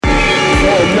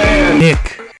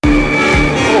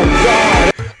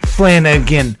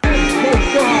Flanagan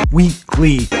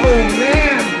Weekly.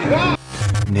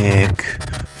 Nick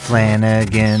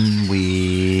Flanagan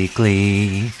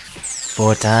Weekly.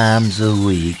 4 times a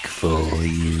week for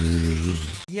you.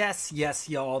 Yes,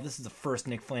 y'all. This is the first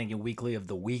Nick Flanagan Weekly of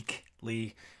the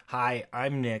weekly. Hi,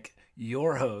 I'm Nick,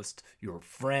 your host, your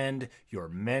friend, your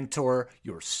mentor,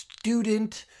 your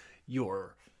student,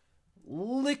 your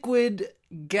liquid,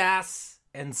 gas,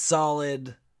 and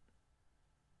solid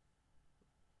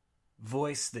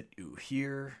voice that you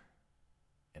hear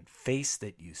and face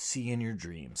that you see in your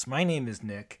dreams. My name is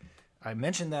Nick. I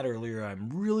mentioned that earlier. I'm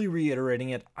really reiterating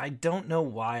it. I don't know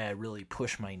why I really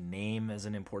push my name as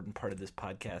an important part of this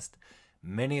podcast.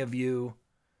 Many of you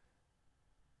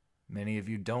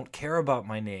don't care about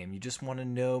my name. You just want to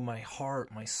know my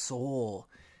heart, my soul.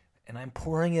 And I'm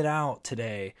pouring it out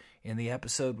today in the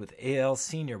episode with AL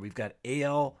Senior. We've got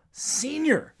AL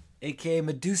Senior, aka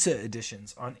Medusa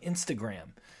Editions, on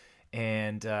Instagram.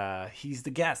 And he's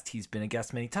the guest. He's been a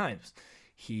guest many times.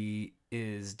 He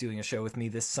is doing a show with me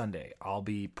this Sunday. I'll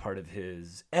be part of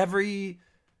his I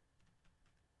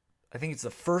think it's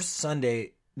the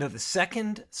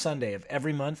second Sunday of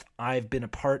every month. I've been a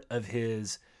part of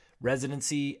his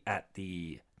residency at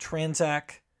the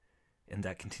Tranzac, and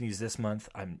that continues this month.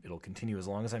 It'll continue as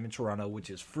long as I'm in Toronto, which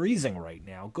is freezing right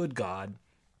now. Good God.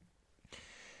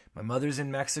 My mother's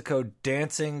in Mexico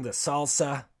dancing the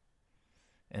salsa,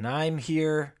 and I'm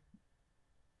here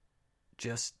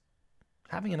just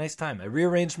having a nice time. I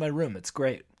rearranged my room. It's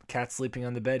great. Cat's sleeping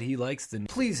on the bed he likes. Then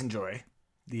please enjoy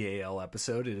the AL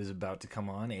episode. It is about to come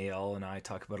on. AL and I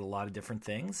talk about a lot of different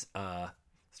things.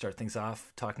 Start things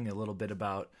off talking a little bit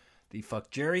about the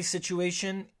Fuck Jerry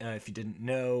situation. If you didn't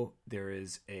know, there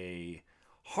is a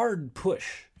hard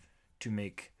push to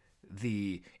make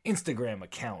the Instagram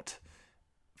account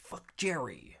Fuck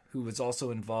Jerry, who was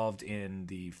also involved in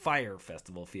the Fire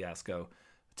Festival fiasco,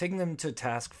 taking them to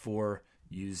task for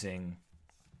using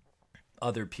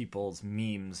other people's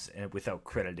memes without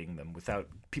crediting them, without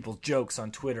people's jokes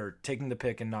on Twitter, taking the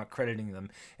pic and not crediting them.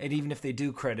 And even if they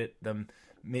do credit them,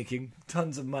 making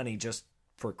tons of money just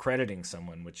for crediting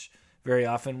someone, which very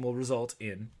often will result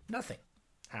in nothing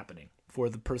happening for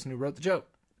the person who wrote the joke.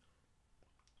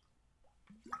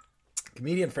 A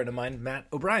comedian friend of mine, Matt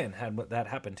O'Brien, had that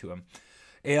happen to him.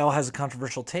 AL has a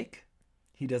controversial take.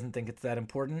 He doesn't think it's that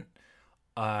important.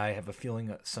 I have a feeling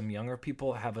that some younger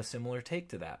people have a similar take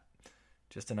to that.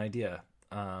 Just an idea.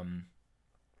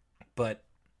 But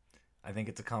I think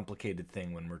it's a complicated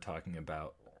thing when we're talking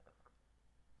about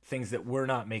things that we're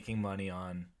not making money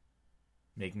on,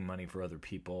 making money for other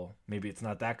people. Maybe it's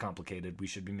not that complicated. We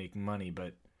should be making money,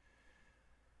 but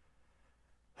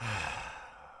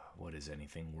what is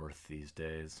anything worth these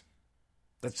days?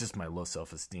 That's just my low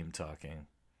self-esteem talking.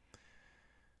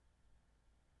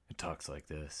 It talks like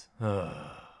this. But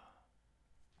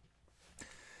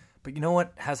you know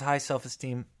what has high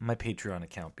self-esteem? My Patreon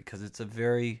account, because it's a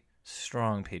very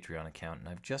strong Patreon account, and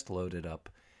I've just loaded up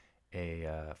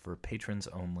for patrons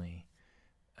only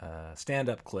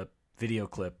stand-up video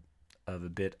clip of a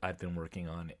bit I've been working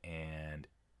on, and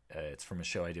it's from a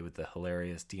show I did with the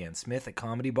hilarious Deanne Smith at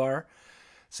Comedy Bar.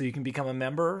 So you can become a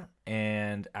member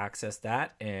and access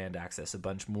that and access a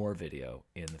bunch more video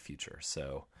in the future.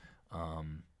 So,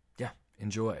 yeah,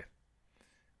 enjoy.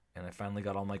 And I finally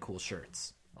got all my cool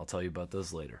shirts. I'll tell you about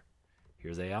those later.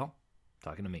 Here's AL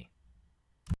talking to me.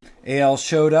 AL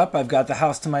showed up. I've got the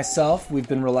house to myself. We've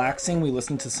been relaxing. We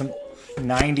listened to some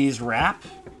 90s rap.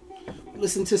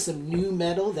 Listen to some new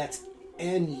metal. That's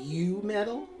NU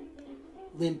metal.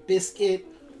 Limp Bizkit,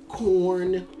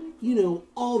 Korn,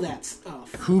 all that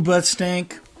stuff.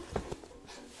 Hoobastank.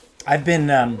 I've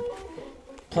been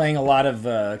playing a lot of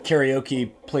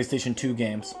karaoke PlayStation 2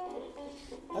 games.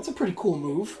 That's a pretty cool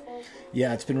move.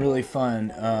 Yeah, it's been really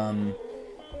fun.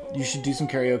 You should do some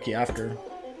karaoke after.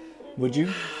 Would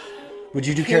you? Would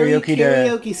you do karaoke to...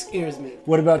 Karaoke scares me.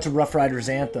 What about to Rough Riders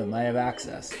Anthem? I have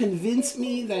access. Convince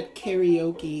me that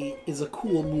karaoke is a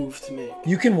cool move to make.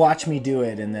 You can watch me do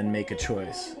it and then make a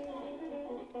choice.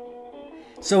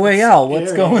 So, AL,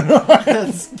 what's going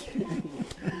on?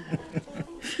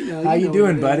 How you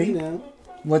doing, buddy?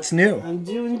 What's new? I'm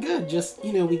doing good. Just,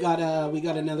 we got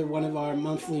another one of our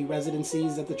monthly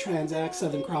residencies at the Tranzac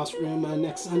Southern Cross Room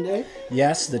next Sunday.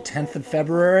 Yes, the 10th of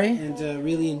February. And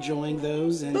really enjoying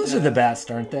those. And those are the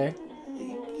best, aren't they?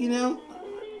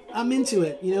 I'm into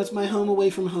it. It's my home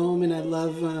away from home, and I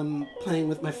love playing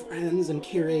with my friends and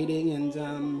curating,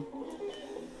 and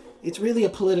it's really a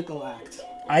political act.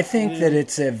 I think that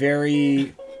it's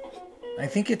I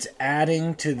think it's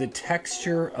adding to the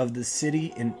texture of the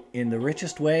city in the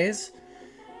richest ways.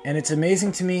 And it's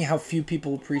amazing to me how few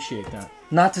people appreciate that.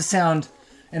 Not to sound,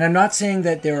 and I'm not saying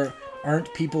that there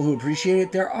aren't people who appreciate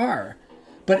it. There are.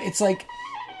 But it's like,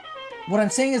 what I'm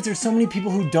saying is there's so many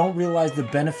people who don't realize the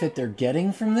benefit they're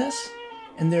getting from this.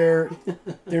 And they're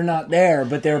not there,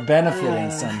 but they're benefiting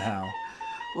somehow.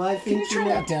 Well, I think... Can you turn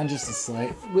that down just a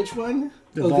slight? Which one?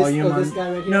 The volume on... this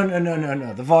guy right here?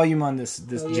 No. The volume on this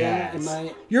jazz. Yeah? Am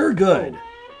I... You're good.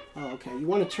 Oh, okay. You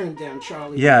want to turn down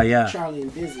Charlie. Yeah. Charlie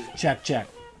and Busy. Check.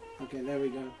 Okay, there we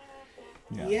go.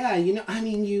 Yeah, I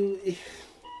mean, you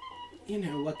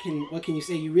know, what can you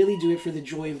say? You really do it for the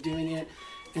joy of doing it,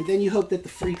 and then you hope that the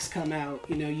freaks come out.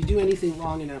 You know, you do anything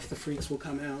long enough, the freaks will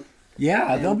come out.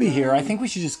 Yeah, they'll be here. I think we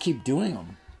should just keep doing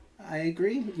them. I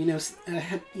agree. You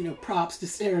know, props to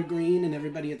Sarah Green and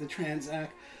everybody at the Transac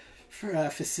for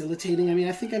facilitating. I mean,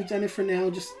 I think I've done it for now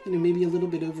just, maybe a little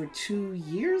bit over 2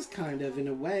 years, kind of, in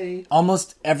a way.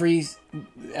 Almost every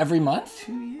month?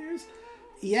 2 years?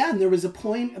 Yeah, and there was a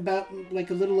point about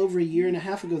like a little over a year and a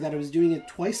half ago that I was doing it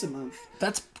twice a month.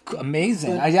 That's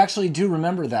amazing. I actually do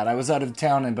remember that. I was out of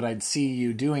town, but I'd see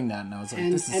you doing that, and I was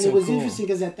like, "This is so cool." And it was interesting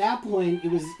because at that point,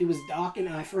 it was Doc and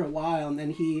I for a while, and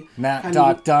then he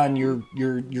Doc Dunn, your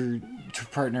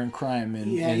partner in crime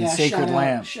in Sacred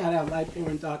Lamp. Shout out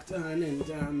Lightborn Doc Dunn,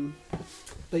 and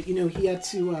but he had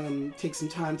to take some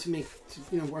time to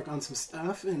work on some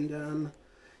stuff, and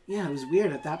yeah, it was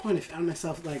weird. At that point, I found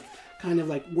myself kind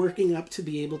of working up to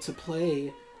be able to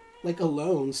play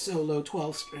alone solo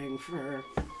 12-string for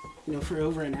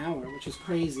over an hour, which is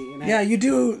crazy. And you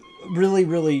do really,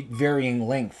 really varying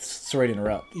lengths. Sorry to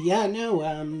interrupt. Yeah,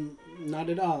 no, not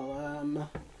at all.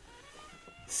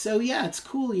 So yeah, it's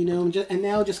cool, and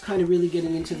now just kind of really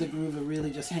getting into the groove of really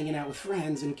just hanging out with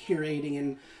friends and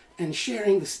curating and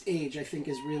sharing the stage. I think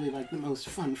is really the most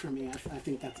fun for me. I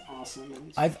think that's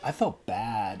awesome. I felt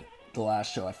bad the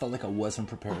last show. I felt like I wasn't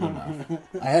prepared enough.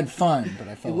 I had fun, but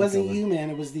I felt it wasn't you, man.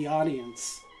 It was the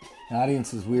audience. The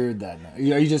audience was weird that night.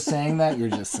 Are you just saying that? You're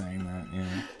just saying that. Yeah,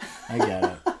 I get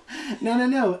it.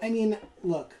 No. I mean,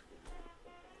 look,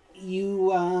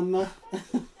 you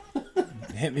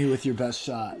hit me with your best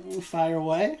shot. Fire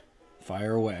away.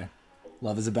 Fire away.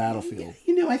 Love is a battlefield.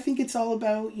 I think it's all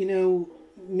about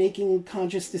making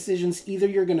conscious decisions. Either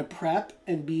you're going to prep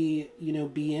and be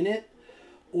in it,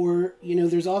 or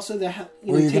there's also the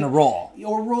or you're going to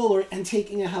roll and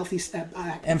taking a healthy step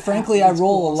back. And frankly, I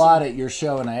roll a lot at your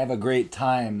show, and I have a great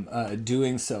time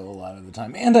doing so a lot of the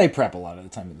time, and I prep a lot of the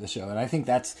time at the show. And I think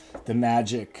that's the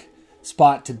magic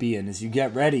spot to be in: is you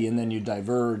get ready and then you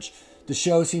diverge. The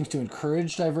show seems to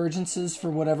encourage divergences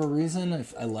for whatever reason.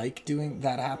 I like doing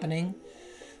that happening.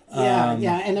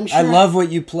 Yeah, and I'm sure I love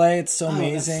what you play. It's so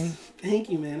amazing. Thank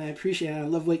you, man. I appreciate it. I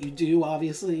love what you do,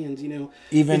 obviously, and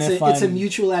it's a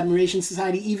mutual admiration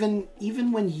society.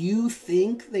 Even when you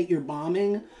think that you're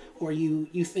bombing, or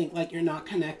you think you're not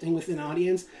connecting with an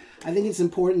audience, I think it's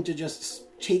important to just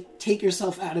take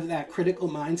yourself out of that critical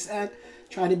mindset.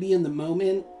 Try to be in the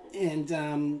moment,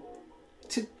 and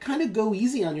to kind of go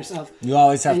easy on yourself. You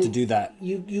always have to do that.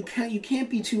 You can't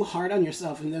be too hard on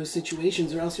yourself in those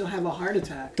situations, or else you'll have a heart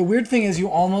attack. The weird thing is you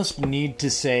almost need to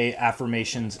say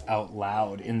affirmations out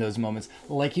loud in those moments.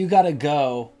 You gotta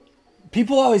go.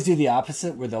 People always do the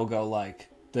opposite, where they'll go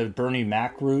the Bernie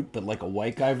Mac route, but a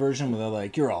white guy version, where they're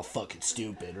you're all fucking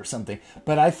stupid or something.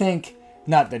 But I think,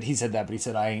 not that he said that, but he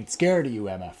said, I ain't scared of you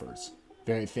MFers,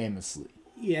 very famously.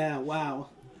 Yeah, wow.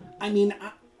 I mean,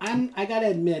 I gotta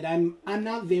admit, I'm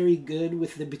not very good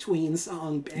with the between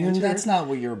song banter. That's not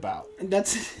what you're about.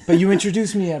 But you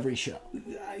introduce me every show.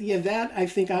 Yeah, that I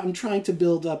think I'm trying to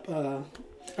build up a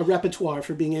repertoire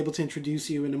for being able to introduce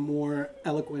you in a more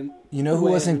eloquent. You know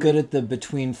who wasn't good at the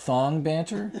between thong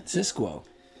banter? Cisco.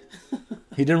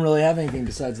 He didn't really have anything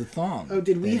besides the thong. Oh,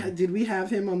 did we have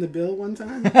him on the bill one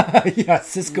time? Yeah,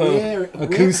 Cisco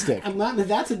acoustic.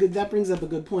 That brings up a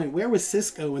good point. Where was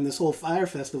Cisco in this whole Fire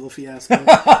Festival fiasco?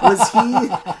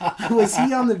 Was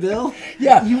he on the bill?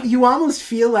 Yeah. You almost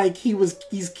feel like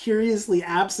he's curiously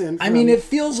absent. I mean, it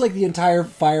feels like the entire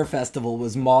Fire Festival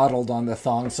was modeled on the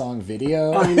thong song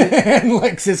video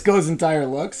and Cisco's entire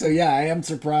look. So yeah, I am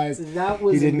surprised that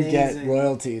was he didn't amazing. Get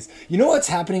royalties. You know what's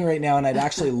happening right now, and I'd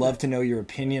actually love to know your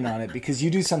opinion on it, because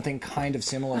you do something kind of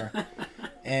similar.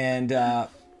 And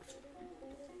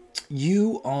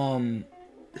you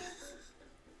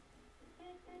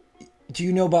do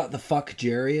you know about the Fuck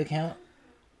Jerry account?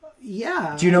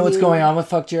 Yeah. Do you know what's going on with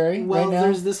Fuck Jerry right now?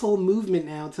 There's this whole movement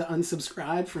now to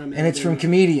unsubscribe from it. And it's from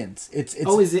comedians. It's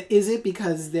is it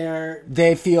because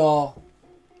they feel,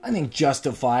 I think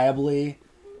justifiably,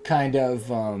 kind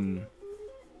of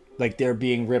they're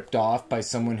being ripped off by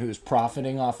someone who's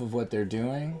profiting off of what they're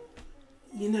doing?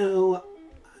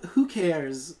 who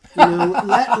cares? You know,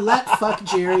 let fuck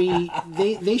Jerry.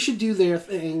 They should do their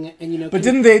thing, and you know. But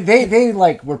didn't they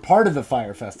like were part of the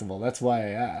Fire Festival? That's why I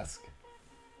ask.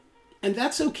 And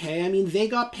that's okay. I mean, they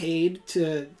got paid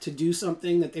to do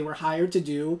something that they were hired to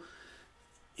do,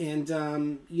 and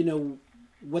you know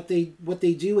what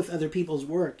they do with other people's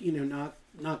work. You know,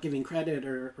 not giving credit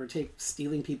or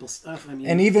stealing people's stuff. I mean,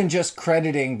 and even just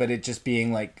crediting, but it just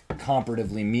being like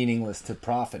comparatively meaningless to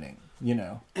profiting. You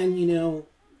know, and you know,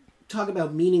 talk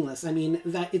about meaningless. I mean,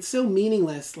 that it's so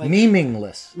meaningless, like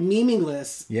meaningless.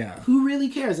 Yeah. Who really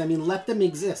cares? I mean, let them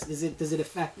exist. Does it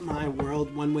affect my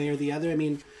world one way or the other? I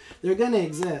mean, they're gonna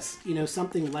exist. You know,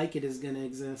 something like it is gonna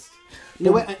exist. You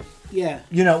know what? Yeah.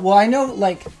 You know, well, I know,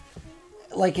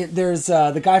 there's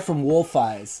the guy from Wolf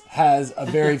Eyes has a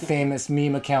very famous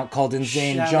meme account called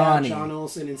Insane Shout Johnny. Out John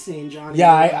Olsen, Insane Johnny.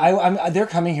 Yeah, I'm they're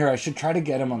coming here. I should try to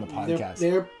get him on the podcast.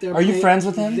 They're Are you friends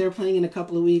with him? They're playing in a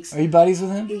couple of weeks. Are you buddies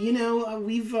with him? You know,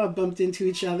 we've bumped into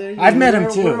each other. I've met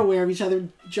him too. We're aware of each other.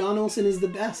 John Olsen is the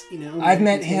best. You know, I've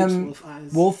met him.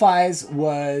 Wolf Eyes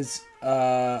was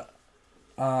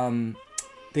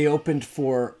they opened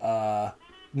for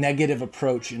Negative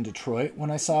Approach in Detroit when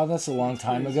I saw this a long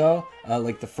time ago.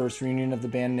 Like the first reunion of the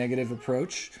band Negative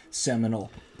Approach,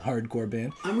 seminal hardcore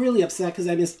band. I'm really upset because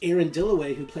I missed Aaron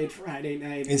Dillaway, who played Friday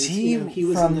Night. Is he? You know, he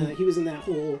was in that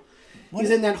whole. He's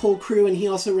in that whole crew, and he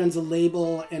also runs a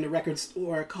label and a record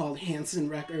store called Hanson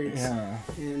Records. Yeah.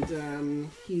 And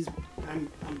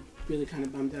I'm really kind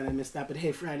of bummed out I missed that. But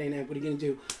hey, Friday Night, what are you gonna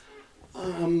do?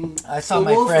 I saw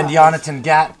my friend Jonathan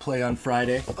Gatt play on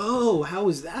Friday. Oh, how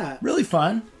was that? Really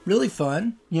fun.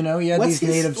 You know, he had these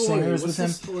native singers with him.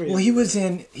 Well, he was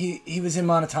in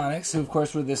Monotonics, who of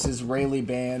course were this Israeli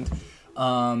band.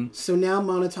 So now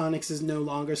Monotonics is no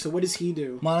longer. So what does he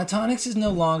do? Monotonics is no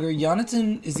longer.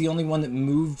 Jonathan is the only one that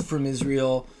moved from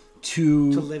Israel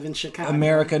to live in Chicago,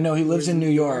 America. No, he lives in New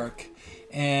York,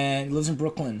 and he lives in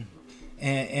Brooklyn.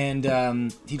 And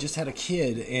he just had a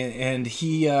kid, and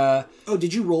he. Oh,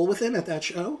 did you roll with him at that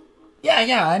show?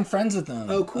 Yeah, I'm friends with them.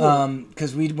 Oh, cool.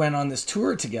 Because we went on this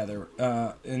tour together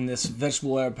in this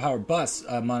vegetable oil powered bus.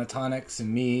 Monotonics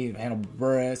and me, Hannibal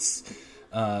Buress,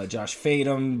 Josh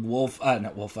Fadum,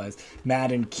 not Wolf Eyes,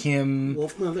 Matt and Kim,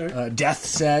 Wolfmother, Death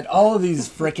Set, all of these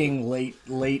freaking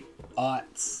late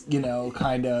aughts, you know,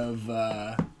 kind of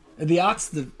the aughts,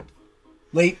 the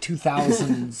late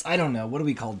 2000s. I don't know. What do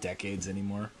we call decades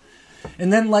anymore?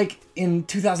 And then, like, in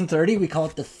 2030, we call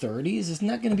it the 30s. Isn't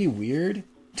that going to be weird?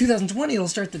 2020, it'll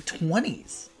start the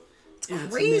 20s. It's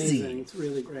crazy. It's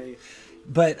really great.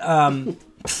 But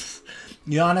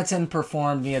Jonathan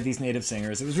performed. He had these native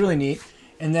singers. It was really neat.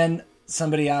 And then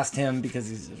somebody asked him, because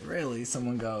he's Israeli,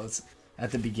 someone goes,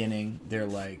 at the beginning, they're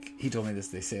like, he told me this,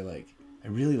 they say, like, I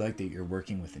really like that you're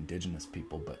working with indigenous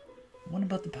people, but what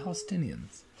about the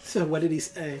Palestinians? So what did he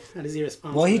say? How does he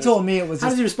respond? Well, he told me it was. How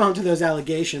does he respond to those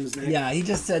allegations, Nick? Yeah, he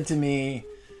just said to me,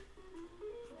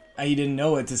 he didn't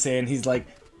know what to say, and he's like,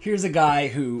 "Here's a guy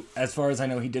who, as far as I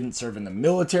know, he didn't serve in the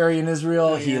military in Israel.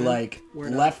 Oh, yeah? He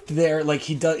left there. Like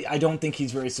he does. I don't think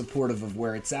he's very supportive of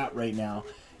where it's at right now,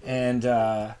 and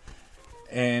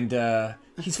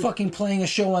he's fucking playing a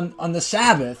show on the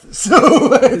Sabbath.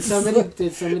 So did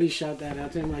somebody shout that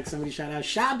out to him? Like somebody shout out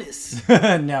Shabbos?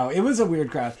 No, it was a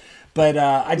weird crowd. But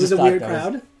I just thought it was a weird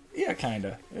crowd. Yeah, kind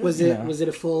of. Was it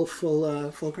a full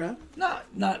crowd? Not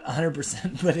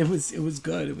 100%, but it was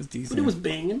good. It was decent. But it was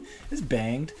banging. It was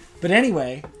banged. But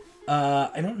anyway, I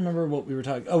don't remember what we were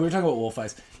talking. Oh, we were talking about Wolf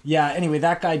Eyes. Yeah. Anyway,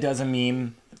 that guy does a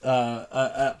meme,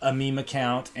 a meme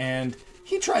account, and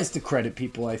he tries to credit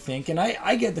people. I think, and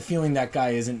I get the feeling that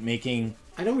guy isn't making.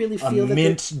 I don't really feel that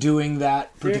mint doing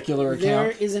that particular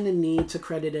account. There isn't a need to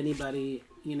credit anybody.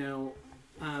 You know.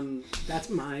 That's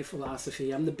my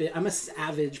philosophy. I'm a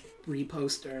savage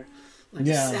reposter, like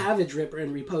a savage ripper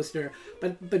and reposter.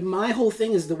 But my whole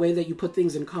thing is the way that you put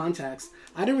things in context.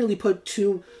 I don't really put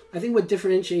I think what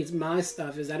differentiates my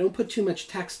stuff is I don't put too much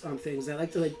text on things. I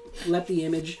like to let the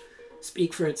image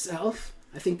speak for itself.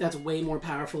 I think that's way more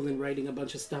powerful than writing a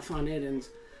bunch of stuff on it. And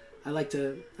I like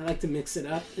to mix it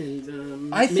up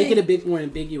and make it a bit more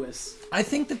ambiguous. I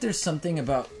think that there's something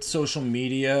about social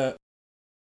media.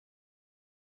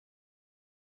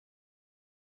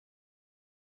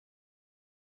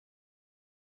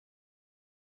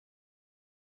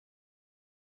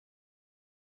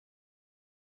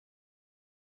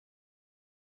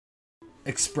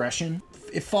 Expression,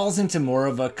 it falls into more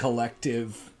of a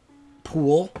collective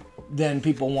pool than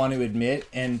people want to admit,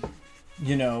 and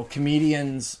you know,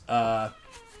 comedians get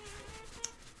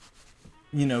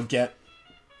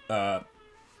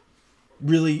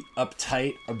really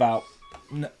uptight about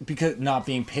because not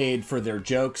being paid for their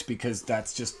jokes because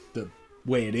that's just the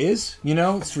way it is, you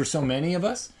know, it's for so many of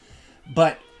us.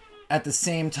 But at the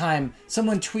same time,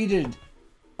 someone tweeted,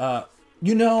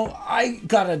 you know,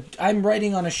 I'm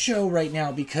writing on a show right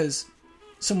now because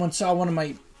someone saw one of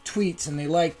my tweets and they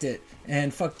liked it,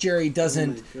 and fuck Jerry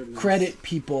doesn't credit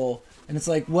people. And it's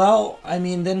like, well, I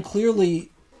mean, then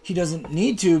clearly he doesn't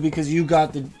need to because you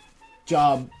got the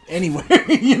job anyway,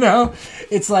 you know?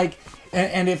 It's like,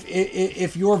 and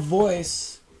if your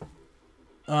voice,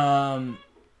 I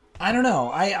don't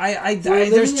know.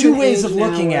 There's two ways of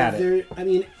looking at it. I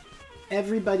mean,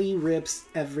 everybody rips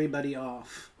everybody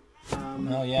off.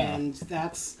 Oh yeah, and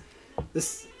that's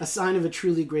a sign of a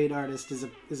truly great artist is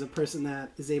a person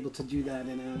that is able to do that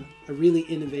in a really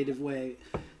innovative way.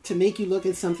 To make you look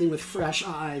at something with fresh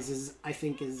eyes I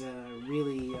think is a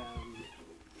really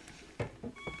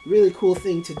really cool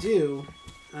thing to do.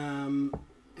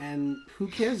 And who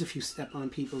cares if you step on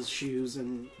people's shoes?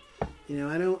 And you know,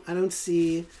 I don't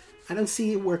see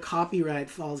where copyright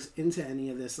falls into any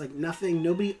of this. Like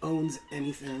nobody owns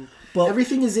anything. Well,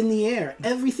 everything is in the air.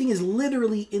 Everything is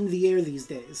literally in the air these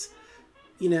days.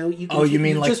 You know, you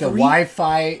mean like the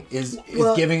Wi-Fi is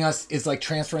giving us, is like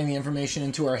transferring the information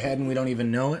into our head and we don't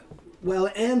even know it? Well,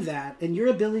 and your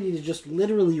ability to just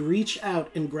literally reach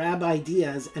out and grab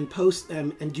ideas and post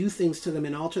them and do things to them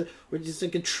and alter. We're just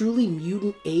like a truly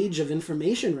mutant age of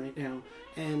information right now.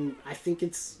 And I think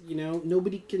it's, you know,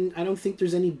 I don't think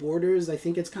there's any borders. I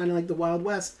think it's kind of like the Wild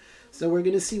West. So we're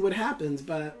going to see what happens.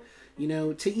 But, you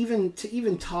know, to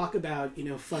even talk about, you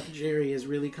know, fuck Jerry is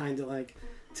really kind of like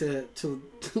to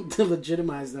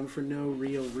legitimize them for no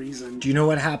real reason. Do you know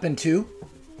what happened too?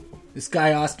 This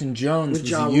guy Austin Jones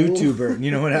was a YouTuber.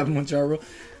 You know what happened with Ja Rule?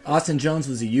 Austin Jones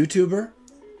was a YouTuber.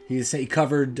 He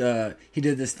covered. He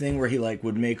did this thing where he like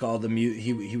would make all the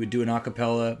he would do an a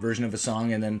cappella version of a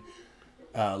song and then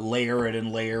layer it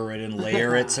and layer it and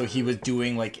layer it. So he was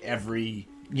doing like every,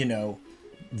 you know,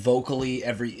 vocally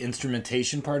every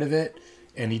instrumentation part of it.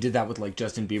 And he did that with like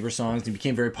Justin Bieber songs. He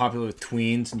became very popular with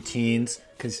tweens and teens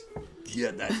because he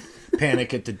had that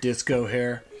Panic at the Disco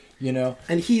hair, you know.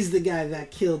 And he's the guy that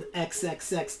killed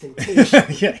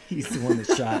XXX Yeah, he's the one that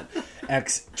shot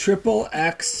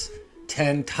XXX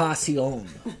Tentacion.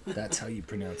 That's how you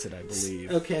pronounce it, I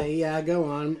believe. Okay, yeah, go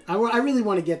on. I really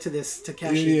want to get to this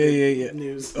Tekashi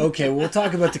news. Okay, we'll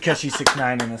talk about Tekashi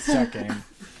 6ix9ine in a second.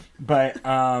 But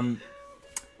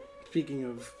speaking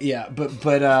of, yeah,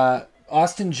 but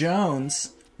Austin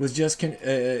Jones was just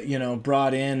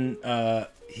brought in.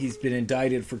 He's been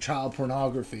indicted for child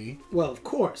pornography. Well, of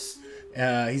course.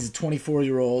 He's a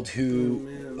 24-year-old who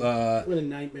what a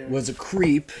nightmare. Was a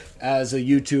creep as a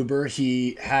YouTuber.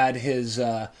 He had his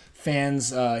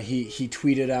fans. He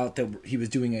tweeted out that he was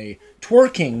doing a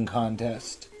twerking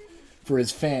contest for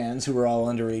his fans who were all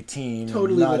under 18.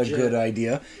 Totally not legit. A good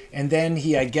idea. And then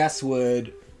he, I guess,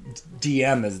 would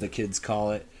DM, as the kids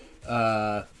call it,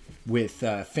 with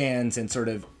fans and sort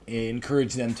of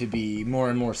encourage them to be more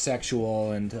and more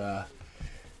sexual, and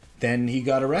then he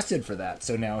got arrested for that.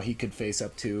 So now he could face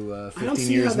up to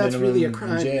 15 years minimum really a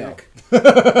crime, in jail.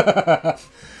 Nick.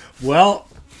 Well,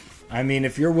 I mean,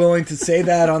 if you're willing to say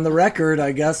that on the record,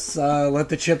 I guess let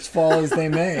the chips fall as they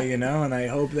may, you know, and I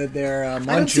hope that they're munchos.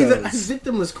 I don't see that as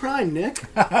victimless crime, Nick.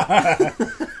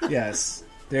 Yes.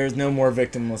 There's no more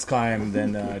victimless crime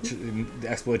than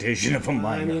exploitation of a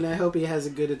minor. I mean, I hope he has a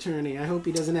good attorney. I hope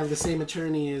he doesn't have the same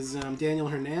attorney as Daniel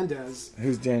Hernandez.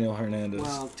 Who's Daniel Hernandez?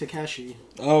 Well, Tekashi.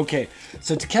 Okay,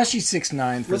 so Tekashi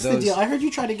 6ix9ine. What's the deal? I heard you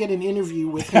try to get an interview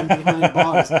with him behind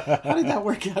bars. How did that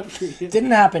work out for you?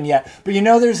 Didn't happen yet. But you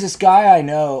know, there's this guy I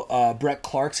know, Brett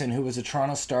Clarkson, who was a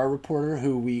Toronto Star reporter,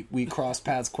 who we crossed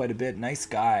paths quite a bit. Nice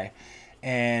guy.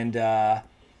 And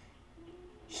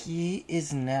he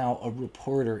is now a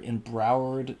reporter in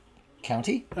Broward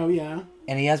County. Oh, yeah.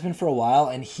 And he has been for a while,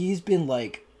 and he's been,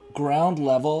 like, ground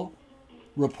level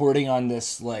reporting on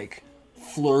this, like,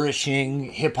 flourishing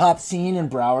hip-hop scene in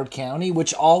Broward County,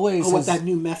 which always that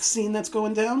new meth scene that's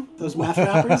going down? Those meth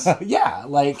rappers? Yeah,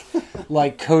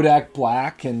 like Kodak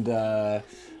Black and Triple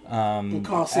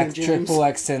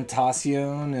X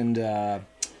Tentacion and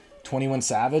 21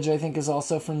 Savage, I think, is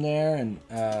also from there. And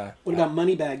what about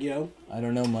Moneybag Yo? I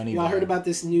don't know Moneybag. Y'all heard about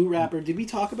this new rapper? Did we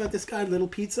talk about this guy, Little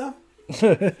Pizza?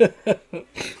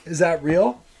 Is that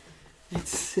real?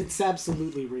 It's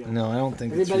absolutely real. No, I don't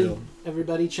think it's real.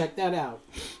 Everybody check that out.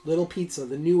 Little Pizza,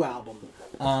 the new album.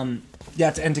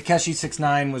 Yeah, and Tekashi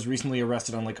 6ix9ine was recently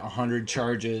arrested on like 100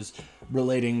 charges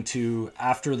relating to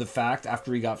after the fact,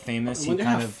 after he got famous. I wonder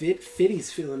how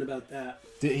Fitty's feeling about that.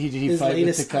 Did he fight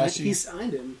with Tekashi? He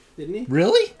signed him, didn't he?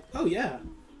 Really? Oh, yeah.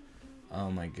 Oh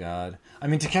my god. I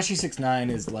mean, Tekashi 6ix9ine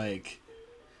is like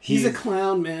He's a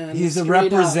clown, man. He's a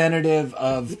Straight representative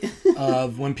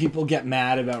of when people get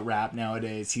mad about rap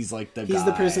nowadays. He's like the guy. He's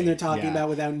the person they're talking about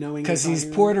without knowing. Because he's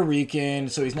Puerto Rican,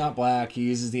 so he's not black. He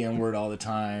uses the N-word all the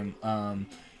time.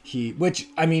 Which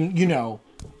I mean, you know,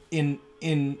 in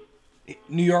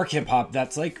New York hip hop,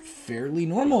 that's like fairly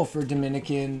normal for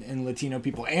Dominican and Latino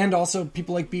people, and also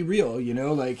people like Be Real, you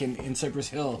know, like in Cypress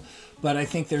Hill. But I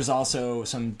think there's also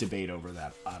some debate over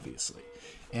that, obviously.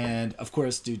 And of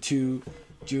course, do two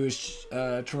Jewish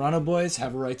Toronto boys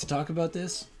have a right to talk about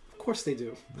this? Of course they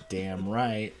do. Damn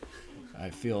right. I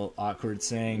feel awkward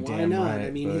saying Why damn not? right.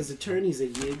 I mean, but... his attorney's a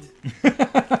yid.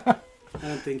 I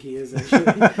don't think he is, actually.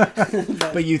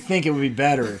 but you think it would be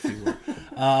better if he were.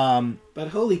 But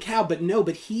holy cow, but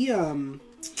he...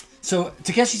 So,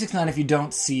 Tekashi 6ix9ine, if you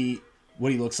don't see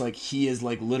what he looks like, he is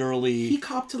like literally... He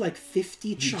copped to like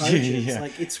 50 charges. Yeah.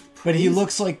 Like, it's crazy. But he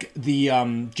looks like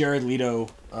the Jared Leto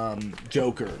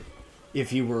Joker,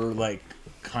 if he were like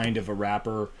kind of a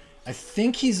rapper. I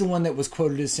think he's the one that was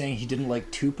quoted as saying he didn't like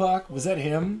Tupac. Was that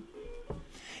him?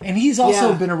 And he's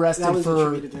also been arrested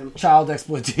for child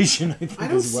exploitation, I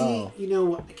think, as well. You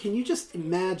know, can you just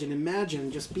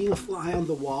imagine just being a fly on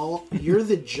the wall. You're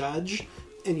the judge,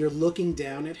 and you're looking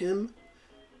down at him.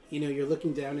 You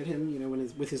know,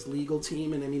 with his legal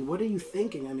team. And I mean, what are you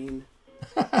thinking? I mean,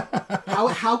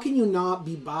 how can you not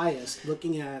be biased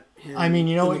looking at him? I mean,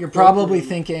 you know what? You're probably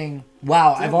thinking,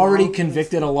 wow, I've already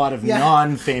convicted a lot of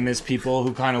non-famous people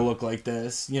who kind of look like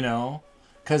this, you know?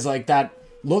 Because, like, that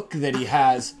look that he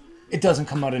has, it doesn't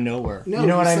come out of nowhere. No, you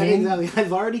know what I mean? Exactly.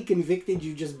 I've already convicted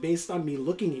you just based on me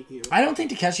looking at you. I don't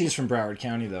think Tekashi is from Broward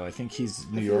County, though. I think he's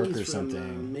New York or something.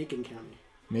 From, Macon County.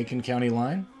 Macon County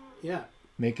line? Yeah.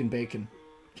 Macon Bacon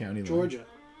County line. Georgia.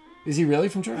 Is he really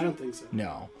from Georgia? I don't think so.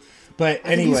 No. But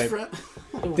anyway,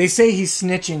 they say he's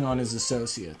snitching on his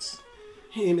associates.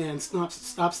 Hey man, stop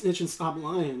snitching, stop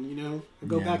lying, you know? I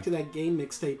go back to that game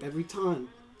mixtape every time.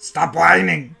 Stop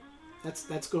whining!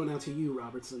 That's going out to you,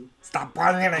 Robertson. Stop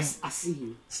whining! I see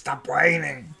you. Stop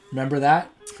whining! Remember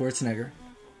that? Schwarzenegger.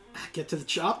 Get to the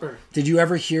chopper. Did you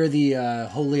ever hear the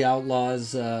Holy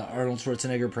Outlaws Arnold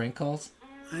Schwarzenegger prank calls?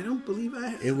 I don't believe I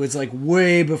have. It was like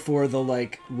way before the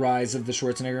like rise of the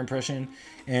Schwarzenegger impression,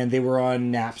 and they were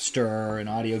on Napster and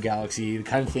Audio Galaxy, the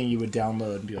kind of thing you would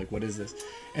download and be like, "What is this?"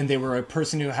 And they were a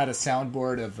person who had a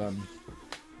soundboard of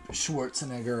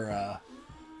Schwarzenegger.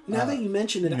 Now that you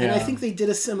mention it, and I think they did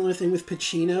a similar thing with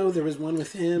Pacino. There was one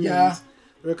with him. Yeah, and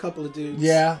there were a couple of dudes.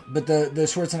 Yeah, but the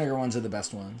Schwarzenegger ones are the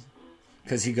best ones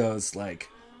because he goes like,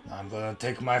 "I'm gonna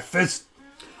take my fist."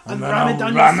 I'm gonna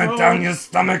ram it down your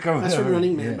stomach. That's from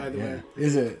Running Man, by the way.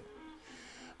 Is it?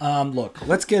 Look,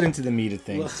 let's get into the meat of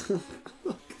things.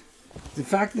 The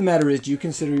fact of the matter is, do you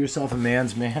consider yourself a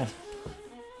man's man?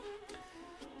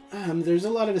 There's a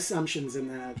lot of assumptions in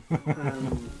that,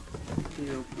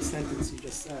 sentence you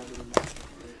just said. And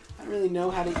I don't really know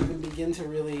how to even begin to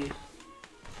really...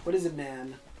 What is a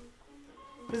man?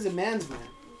 What is a man's man?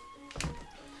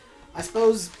 I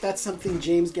suppose that's something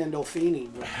James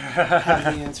Gandolfini would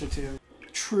have the answer to.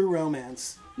 True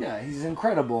Romance. Yeah, he's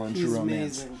incredible in True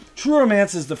Romance. Amazing. True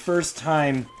Romance is the first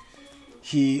time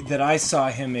that I saw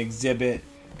him exhibit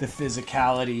the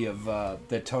physicality of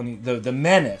the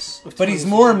menace. But he's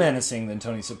more menacing than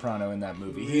Tony Soprano in that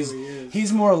movie.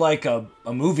 He's more like a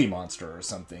movie monster or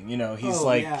something. You know, he's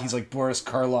like Boris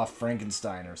Karloff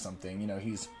Frankenstein or something. You know,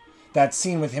 he's that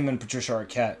scene with him and Patricia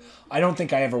Arquette. I don't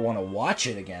think I ever want to watch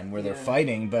it again where they're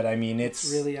fighting, but I mean it's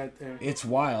really out there. It's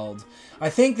wild. I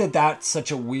think that's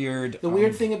such a weird. The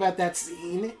weird thing about that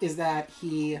scene is that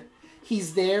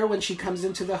he's there when she comes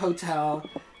into the hotel,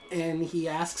 and he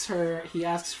asks for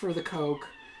the Coke,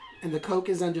 and the Coke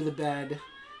is under the bed,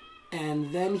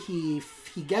 and then he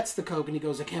gets the Coke and he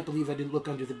goes, "I can't believe I didn't look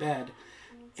under the bed,"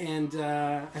 and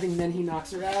I think then he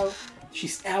knocks her out. She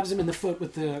stabs him in the foot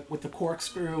with the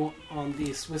corkscrew on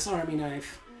the Swiss Army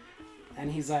knife,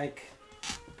 and he's like,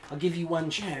 "I'll give you one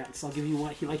chance. I'll give you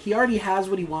one." He already has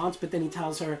what he wants, but then he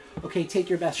tells her, "Okay, take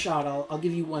your best shot. I'll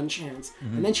give you one chance."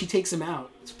 Mm-hmm. And then she takes him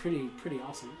out. It's pretty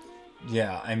awesome.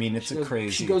 Yeah, I mean it's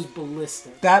crazy. She goes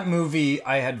ballistic. That movie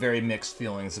I had very mixed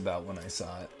feelings about when I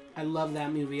saw it. I love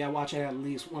that movie. I watch it at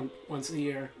least once a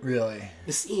year. Really?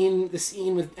 The scene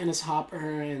with Dennis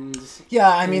Hopper and... Yeah,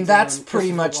 I mean, that's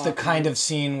pretty much the kind of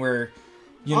scene where,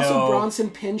 you know... Also Bronson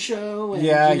Pinchot.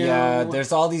 And,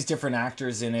 there's all these different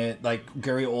actors in it. Like,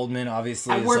 Gary Oldman,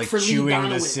 obviously, is like chewing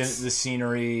the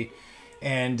scenery.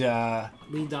 And...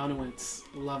 Lee Donowitz.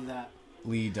 Love that.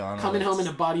 Lee Donowitz. Coming Home in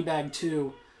a Body Bag,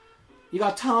 too. You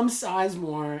got Tom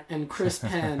Sizemore and Chris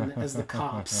Penn as the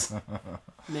cops.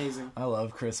 Amazing. I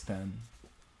love Chris Penn.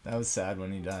 That was sad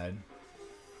when he died.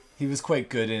 He was quite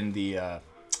good in the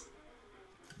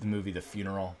movie The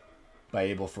Funeral by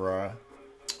Abel Ferrara.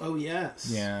 Oh,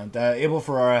 yes. Yeah, Abel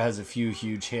Ferrara has a few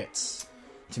huge hits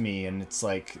to me, and it's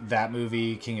like that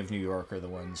movie, King of New York, are the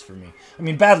ones for me. I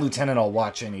mean, Bad Lieutenant I'll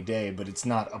watch any day, but it's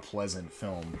not a pleasant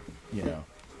film, you know.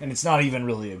 And it's not even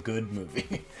really a good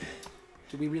movie.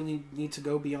 Do we really need to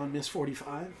go beyond Miss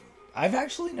 45? I've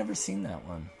actually never seen that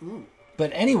one.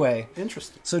 But anyway,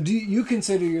 Interesting. so do you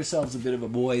consider yourselves a bit of a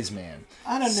boys' man?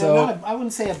 I don't know. So, I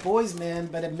wouldn't say a boy's man,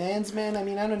 but a man's man. I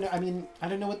mean, I don't know. I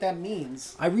don't know what that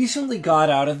means. I recently got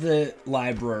out of the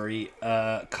library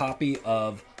a copy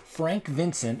of Frank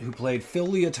Vincent, who played Phil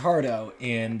Leotardo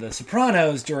in The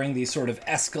Sopranos during the sort of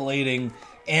escalating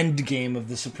end game of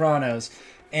The Sopranos.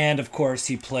 And, of course,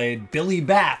 he played Billy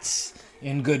Batts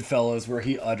in Goodfellas, where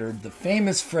he uttered the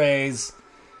famous phrase,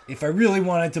 "If I really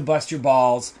wanted to bust your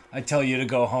balls, I'd tell you to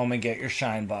go home and get your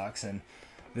shine box." And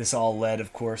this all led,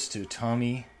 of course, to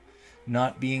Tommy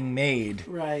not being made.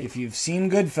 Right. If you've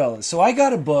seen Goodfellas. So I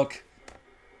got a book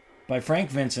by Frank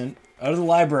Vincent out of the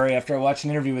library after I watched an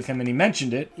interview with him and he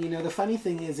mentioned it. You know, the funny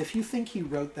thing is, if you think he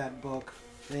wrote that book,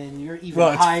 then you're even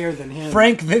Well, it's higher than him.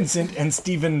 Frank Vincent and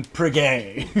Stephen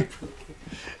Prigay.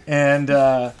 And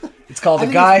it's called I A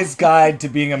think Guy's Guide to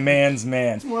Being a Man's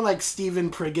Man. It's more like Stephen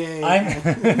Prigay.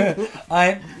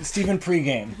 I'm Stephen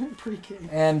Pregame. Prigay.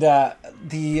 And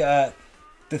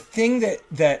the thing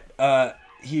that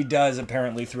he does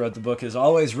apparently throughout the book is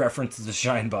always reference the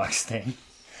shine box thing,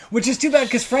 which is too bad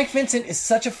because Frank Vincent is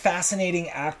such a fascinating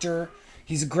actor.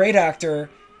 He's a great actor,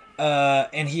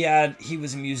 and he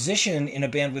was a musician in a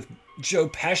band with Joe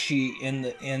Pesci in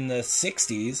the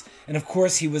 60s, and of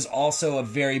course he was also a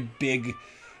very big.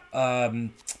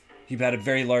 He had a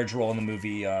very large role in the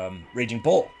movie Raging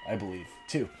Bull, I believe,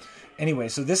 too. Anyway,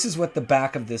 so this is what the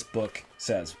back of this book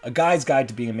says. A Guy's Guide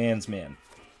to Being a Man's Man.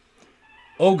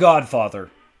 Oh, Godfather,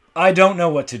 I don't know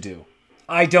what to do.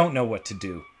 I don't know what to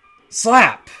do.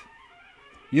 Slap!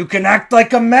 You can act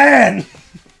like a man!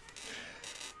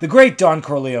 The great Don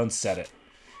Corleone said it.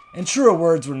 And truer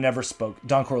words were never spoken.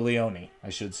 Don Corleone, I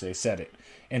should say, said it.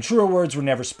 And truer words were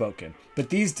never spoken. But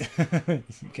these... you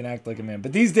can act like a man.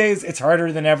 But these days, it's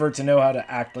harder than ever to know how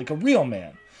to act like a real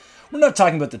man. We're not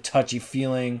talking about the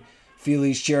touchy-feely,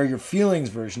 share your feelings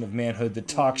version of manhood that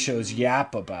talk shows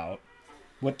yap about.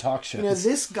 What talk shows? You know,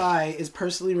 this guy is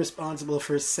personally responsible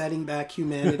for setting back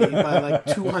humanity by like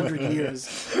 200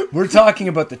 years. We're talking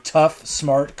about the tough,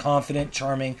 smart, confident,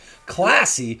 charming,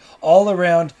 classy,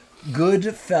 all-around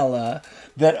good fella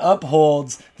that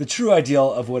upholds the true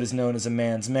ideal of what is known as a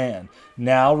man's man.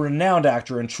 Now, renowned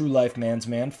actor and true-life man's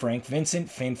man, Frank Vincent,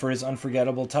 famed for his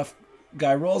unforgettable tough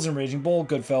guy roles in Raging Bull,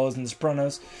 Goodfellas, and The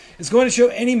Sopranos, is going to show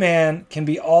any man can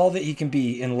be all that he can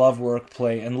be in love, work,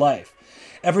 play, and life.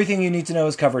 Everything you need to know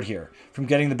is covered here, from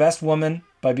getting the best woman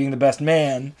by being the best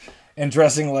man and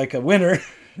dressing like a winner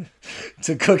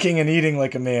to cooking and eating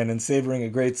like a man and savoring a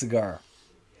great cigar.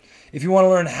 If you want to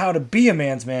learn how to be a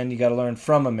man's man, you got to learn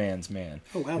from a man's man.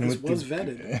 Oh, wow, this was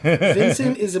vetted.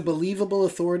 Vincent is a believable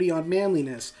authority on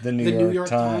manliness. The New York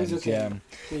Times, okay. yeah.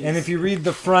 Please. And if you read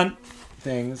the front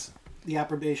things, The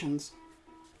approbations.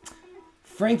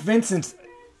 Frank Vincent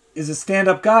is a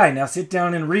stand-up guy. Now sit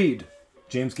down and read.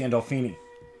 James Gandolfini.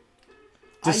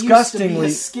 Disgustingly, I used to be a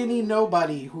skinny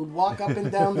nobody who'd walk up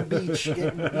and down the beach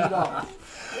getting beat off.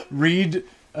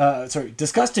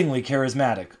 disgustingly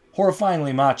charismatic,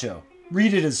 horrifyingly macho.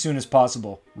 Read it as soon as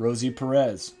possible. Rosie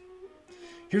Perez.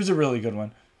 Here's a really good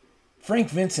one. Frank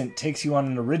Vincent takes you on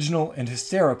an original and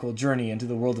hysterical journey into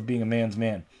the world of being a man's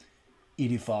man.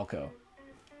 Edie Falco.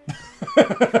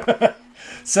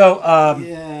 So,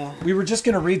 Yeah. we were just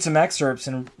going to read some excerpts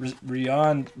and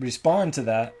respond to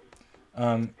that.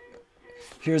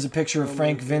 Here's a picture of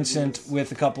Frank Vincent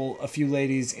with a few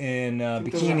ladies in Those are all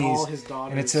bikinis, his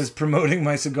daughters. and it says "Promoting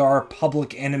my cigar,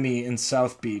 Public Enemy in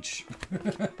South Beach."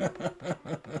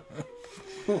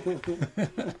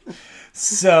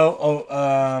 So,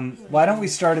 why don't we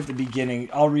start at the beginning?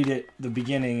 I'll read it the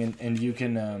beginning, and you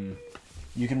can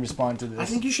respond to this. I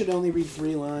think you should only read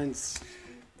 3 lines.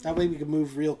 That way we can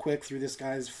move real quick through this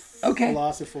guy's Okay.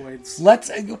 philosophoids.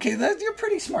 You're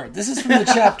pretty smart. This is from the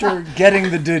chapter "Getting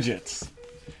the Digits."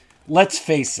 Let's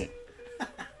face it.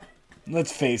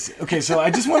 Okay, so I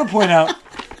just want to point out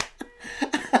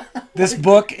this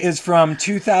book is from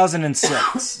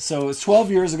 2006. So it's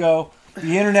 12 years ago.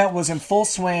 The internet was in full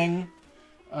swing.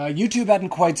 YouTube hadn't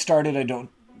quite started, I don't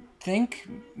think.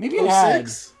 Maybe it had.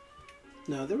 06?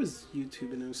 No, there was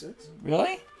YouTube in 06.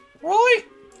 Really?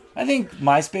 I think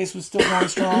MySpace was still going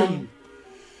strong.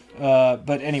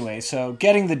 But anyway, so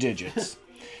Getting the Digits.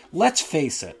 Let's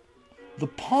face it. The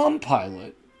Palm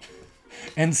Pilot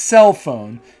and cell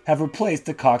phone have replaced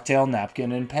the cocktail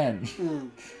napkin and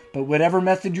pen. But whatever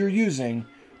method you're using,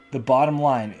 the bottom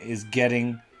line is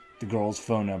getting the girl's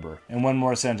phone number. And one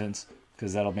more sentence,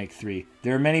 because that'll make 3.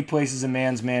 There are many places a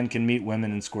man's man can meet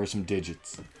women and score some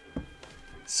digits.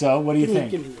 So, what do you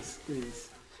think? Give me this, please.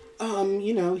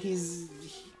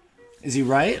 Is he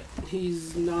right?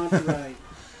 He's not right.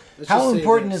 How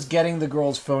important is getting the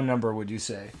girl's phone number, would you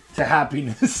say, to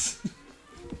happiness?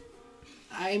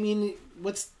 I mean,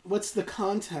 what's the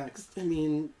context? I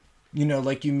mean...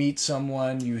 Like you meet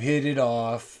someone, you hit it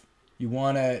off, you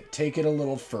want to take it a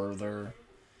little further,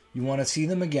 you want to see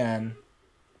them again.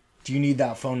 Do you need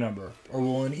that phone number? Or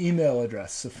will an email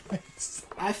address suffice?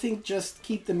 I think just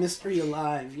keep the mystery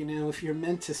alive. If you're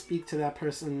meant to speak to that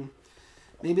person,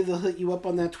 maybe they'll hit you up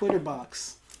on that Twitter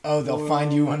box. Oh, they'll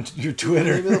find you on your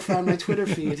Twitter. Maybe they'll find my Twitter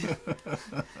feed.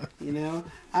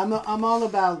 I'm all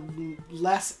about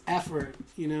less effort.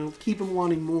 Keep them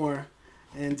wanting more,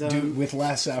 and do with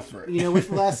less effort. With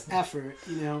less effort.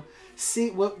 See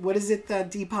what is it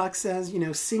that Deepak says?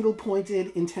 Single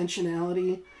pointed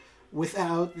intentionality,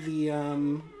 without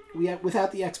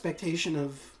the expectation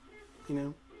of,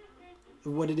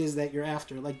 what it is that you're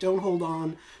after. Like, don't hold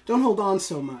on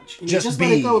so much. Just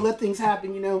let it go. Let things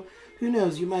happen. Who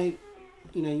knows? You might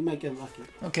get lucky.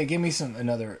 Okay, give me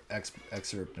another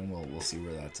excerpt, and we'll see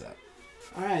where that's at.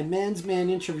 All right, man's man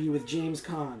interview with James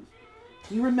Caan.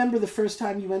 You remember the first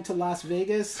time you went to Las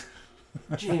Vegas?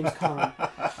 James Caan.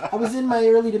 I was in my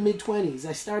early to mid-20s.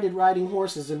 I started riding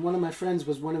horses, and one of my friends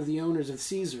was one of the owners of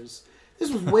Caesars. This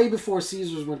was way before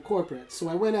Caesars went corporate, so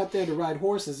I went out there to ride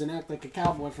horses and act like a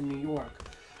cowboy from New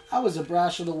York. I was a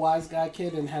brash little wise guy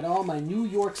kid and had all my New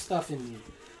York stuff in me.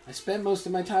 I spent most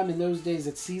of my time in those days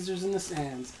at Caesars in the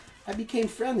Sands. I became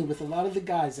friendly with a lot of the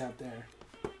guys out there.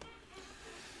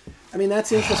 I mean,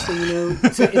 that's interesting,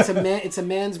 It's a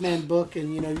man's man book,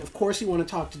 and, of course you want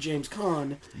to talk to James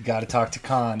Caan. You got to talk to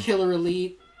Caan. Killer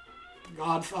Elite,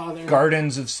 Godfather.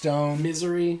 Gardens of Stone.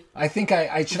 Misery. I think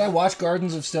should I watch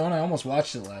Gardens of Stone? I almost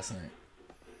watched it last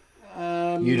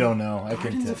night. You don't know. I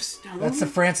couldn't tell. Of Stone? That's the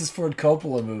Francis Ford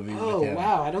Coppola movie. Oh,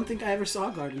 wow. I don't think I ever saw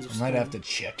Gardens of Stone. I might have to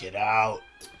check it out.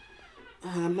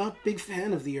 I'm not a big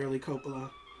fan of the early Coppola.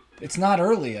 It's not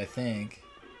early, I think.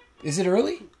 Is it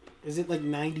early? Is it like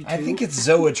 92? I think it's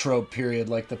Zoetrope period,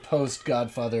 like the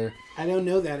post-Godfather. I don't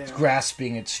know that era.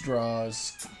 Grasping at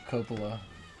straws, Coppola.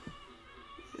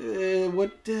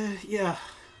 Yeah.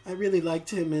 I really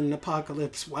liked him in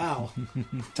Apocalypse Wow.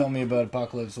 Tell me about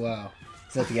Apocalypse Wow.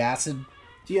 Is that the acid?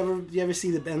 Do you ever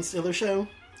see the Ben Stiller show?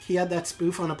 He had that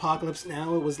spoof on Apocalypse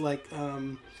Now. It was like,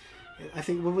 I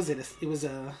think, what was it? It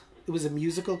was a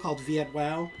musical called Viet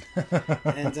Wow,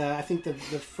 and I think the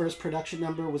first production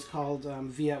number was called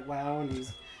Viet Wow, and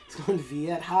he's going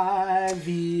Viet high,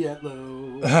 Viet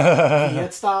low,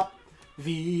 Viet stop,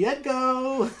 Viet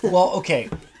go. Well, okay,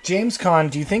 James Caan.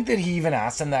 Do you think that he even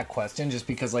asked him that question just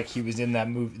because, like, he was in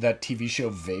that TV show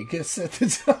Vegas at the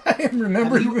time?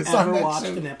 Remember, he was on that show. Have you ever watched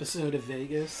an episode of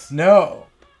Vegas? No.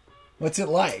 What's it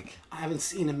like? I haven't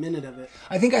seen a minute of it.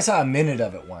 I think I saw a minute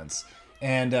of it once,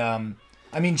 and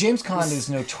I mean, James Caan is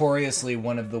notoriously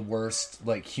one of the worst,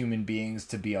 like, human beings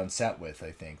to be on set with,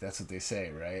 I think. That's what they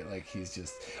say, right? Like, he's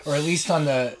just... Or at least on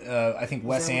the... I think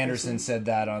Wes Anderson said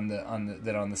that on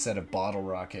the set of Bottle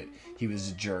Rocket, he was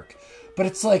a jerk. But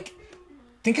it's like...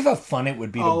 Think of how fun it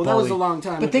would be to bully... Oh, that was a long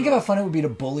time ago. Think of how fun it would be to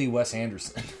bully Wes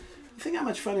Anderson. Think how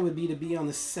much fun it would be to be on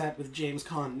the set with James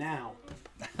Caan now.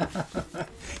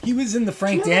 He was in the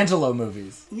Frank D'Angelo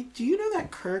movies. Do you know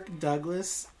that Kirk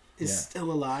Douglas... is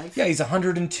still alive? Yeah, he's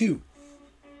 102.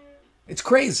 It's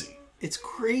crazy. It's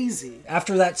crazy.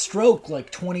 After that stroke, like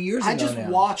 20 years ago I just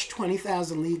now. watched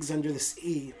 20,000 Leagues Under the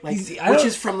Sea, which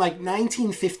is from like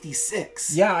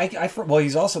 1956. Yeah, well,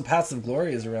 he's also Paths of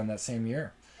Glory is around that same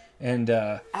year. And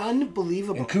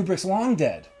unbelievable. And Kubrick's long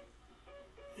dead.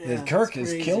 Yeah, Kirk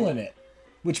is killing it.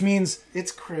 Which means...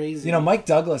 It's crazy. Mike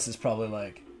Douglas is probably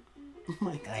like... Oh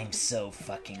my God. I'm so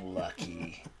fucking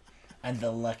lucky. I'm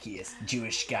the luckiest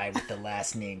Jewish guy with the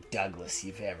last name Douglas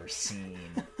you've ever seen.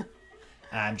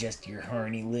 I'm just your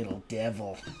horny little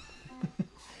devil.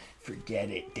 Forget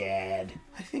it, Dad.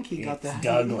 I think he got the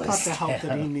help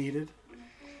that he needed.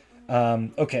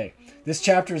 Okay, this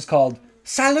chapter is called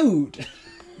Salud.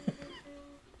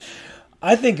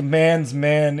 I think man's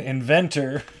man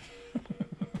inventor,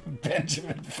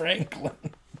 Benjamin Franklin.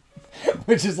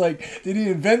 Which is like, did he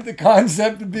invent the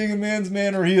concept of being a man's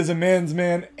man, or he is a man's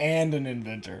man and an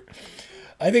inventor?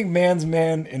 I think man's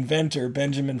man inventor,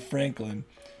 Benjamin Franklin,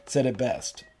 said it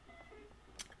best.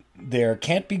 There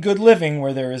can't be good living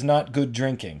where there is not good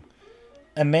drinking.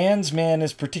 A man's man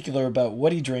is particular about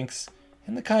what he drinks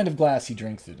and the kind of glass he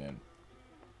drinks it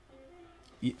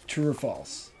in. True or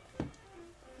false?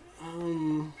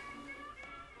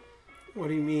 What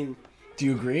do you mean? Do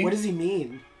you agree? What does he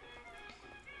mean?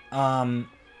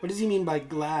 What does he mean by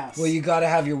glass? Well, you got to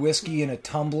have your whiskey in a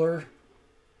tumbler.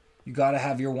 You got to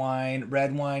have your wine,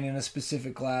 red wine in a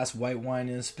specific glass, white wine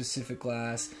in a specific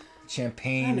glass,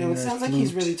 champagne I don't know. in It a sounds like flute.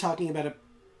 he's really talking about a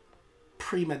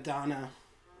prima donna.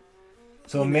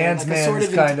 So a You know, man's like man sort is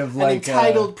of kind of like an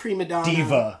entitled a prima donna.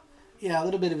 diva. Yeah, a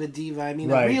little bit of a diva. I mean,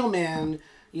 Right. a real man,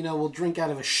 will drink out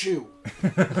of a shoe.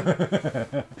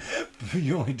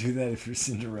 You only do that if you're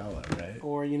Cinderella, right?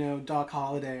 Or, Doc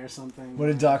Holliday or something. What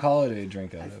did Doc Holliday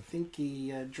drink out I of? think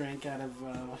he drank out of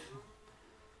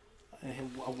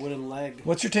a wooden leg.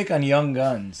 What's your take on Young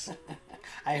Guns?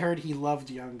 I heard he loved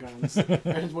Young Guns. It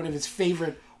was one of his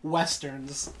favorite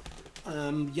westerns.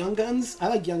 Young Guns? I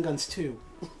like Young Guns too.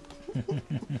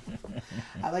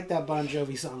 I like that Bon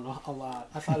Jovi song a lot.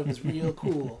 I thought it was real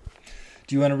cool.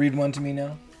 Do you want to read one to me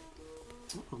now?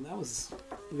 Oh, that was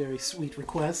a very sweet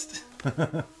request.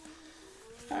 All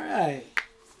right.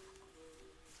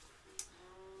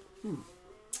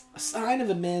 A sign of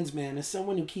a man's man is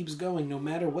someone who keeps going no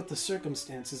matter what the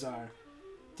circumstances are.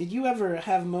 Did you ever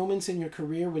have moments in your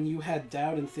career when you had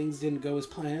doubt and things didn't go as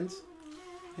planned?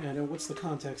 Yeah, I know. What's the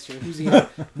context here? Who's he?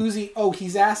 Who's he? Oh,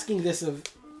 he's asking this of,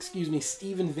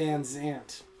 Steven Van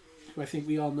Zandt, who I think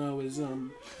we all know is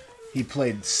He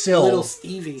played Little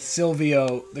Stevie.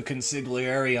 Silvio the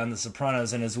Consigliere on The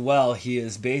Sopranos, and as well, he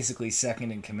is basically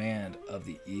second in command of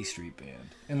the E Street Band.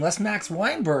 Unless Max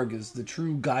Weinberg is the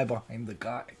true guy behind the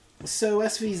guy. So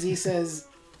SVZ says,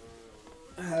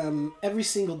 every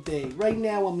single day. Right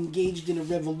now I'm engaged in a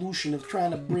revolution of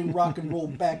trying to bring rock and roll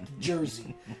back to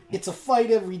Jersey. It's a fight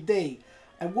every day.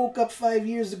 I woke up 5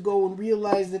 years ago and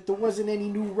realized that there wasn't any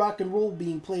new rock and roll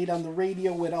being played on the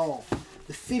radio at all.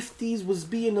 The 50s was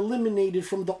being eliminated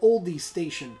from the oldies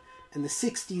station, and the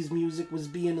 60s music was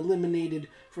being eliminated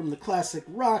from the classic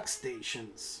rock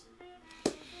stations.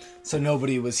 So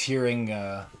nobody was hearing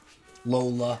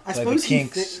Lola I by the suppose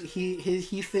Kinks.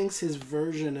 he thinks his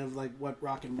version of like what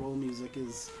rock and roll music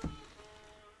is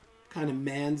kind of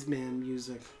man's man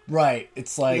music. Right.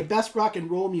 It's The like... best rock and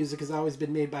roll music has always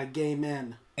been made by gay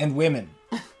men, And women.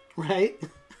 right?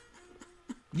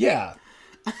 Yeah.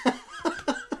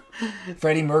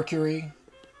 Freddie Mercury.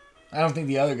 I don't think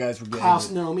the other guys were gay. Klaus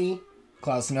but- Nomi,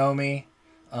 Klaus Nomi.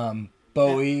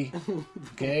 Bowie.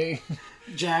 Okay.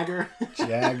 Jagger,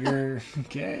 Jagger.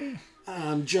 Okay.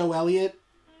 Joe Elliott,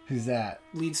 Who's that?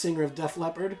 lead singer of Def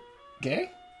Leppard.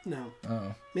 Gay? No,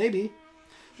 Oh. maybe.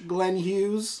 Glenn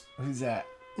Hughes, Who's that?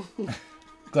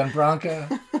 Glenn Branca.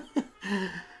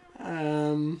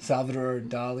 Salvador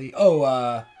Dali.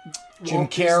 Oh, Jim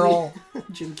Walt Carroll.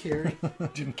 Disney, Jim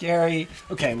Carrey. Jim Carrey.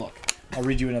 Okay, look. I'll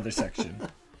read you another section.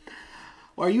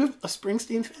 Are you a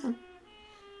Springsteen fan?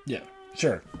 Yeah,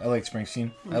 sure. I like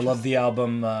Springsteen. I love the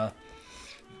album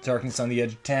Darkness on the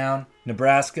Edge of Town.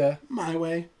 Nebraska. My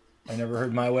Way. I never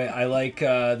heard My Way. I like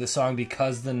the song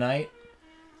Because the Night.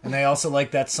 And I also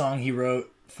like that song he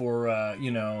wrote for,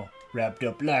 Wrapped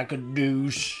Up Like a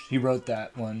Douche. He wrote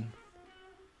that one.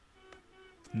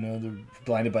 The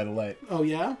Blinded by the Light. Oh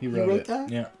yeah, He wrote it. that.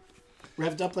 Yeah.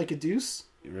 Revved up like a deuce.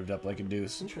 He revved up like a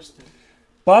deuce. Interesting.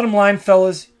 Bottom line,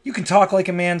 fellas, you can talk like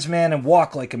a man's man and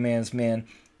walk like a man's man,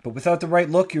 but without the right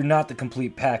look, you're not the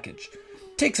complete package.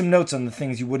 Take some notes on the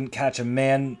things you wouldn't catch a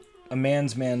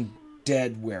man's man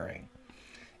dead wearing.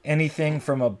 Anything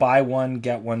from a buy one,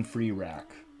 get one free rack.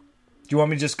 Do you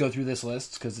want me to just go through this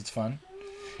list because it's fun?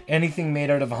 Anything made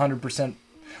out of 100%...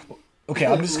 Okay,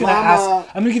 I'm just going to ask...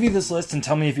 I'm going to give you this list and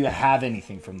tell me if you have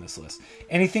anything from this list.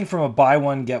 Anything from a buy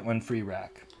one, get one free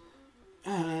rack.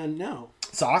 No.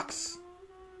 Socks?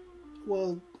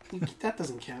 Well, that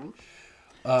doesn't count.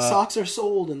 Socks are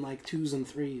sold in like 2s and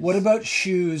 3s. What about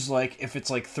shoes, like, if it's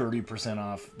like 30%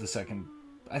 off the second...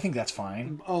 I think that's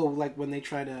fine. Oh, like when they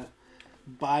try to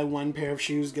buy one pair of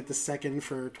shoes, get the second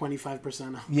for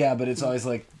 25% off. Yeah, but it's always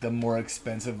like the more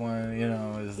expensive one,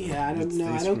 Is, Yeah, I don't know.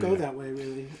 I don't go that way,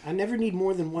 really. I never need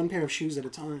more than one pair of shoes at a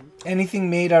time. Anything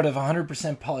made out of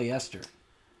 100% polyester.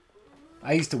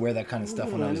 I used to wear that kind of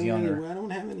stuff when I was younger. I don't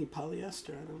have any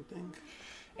polyester, I don't think.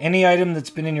 Any item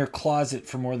that's been in your closet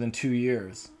for more than 2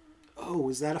 years. Oh,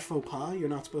 is that a faux pas? You're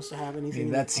not supposed to have anything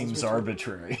in That the seems closet?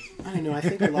 arbitrary. I don't know. I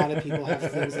think a lot of people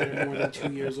have things that are more than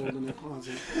 2 years old in their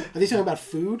closet. Are they talking about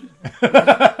food?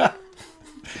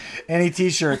 Any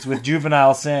t-shirts with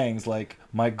juvenile sayings like,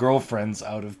 my girlfriend's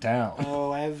out of town.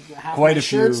 Oh, I have half Quite my a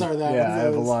few. shirts are that. Yeah, I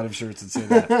have a lot of shirts that say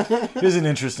that. Here's an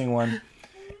interesting one.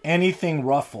 Anything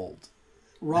ruffled.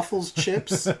 Ruffles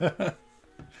chips.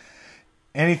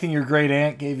 Anything your great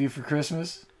aunt gave you for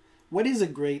Christmas? What is a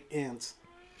great aunt?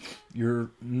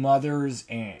 Your mother's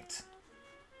aunt.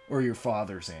 Or your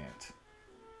father's aunt.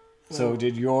 So Oh.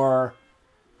 did your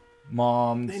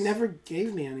mom's... They never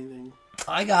gave me anything.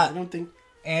 I I got don't think.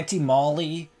 Auntie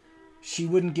Molly. She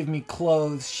wouldn't give me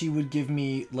clothes. She would give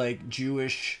me, like,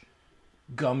 Jewish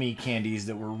gummy candies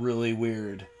that were really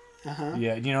weird. Uh-huh.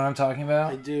 Yeah, do you know what I'm talking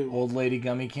about? I do. Old lady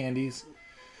gummy candies.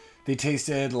 They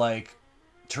tasted like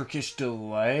Turkish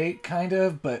Delight, kind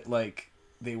of, but, like,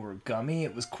 they were gummy.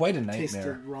 It was quite a nightmare.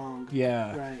 Tasted wrong.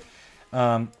 Yeah.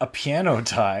 Right. A piano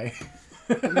tie.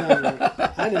 No,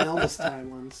 I had an Elvis tie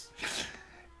once.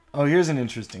 Oh, here's an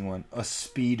interesting one. A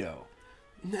Speedo.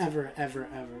 Never, ever,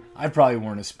 ever. I probably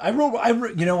worn a...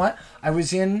 you know what? I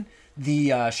was in the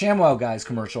ShamWow Guys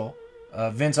commercial,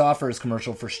 Vince Offers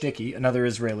commercial for Sticky, another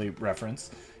Israeli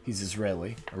reference. He's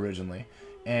Israeli, originally.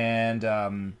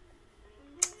 And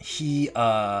he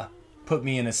put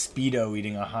me in a Speedo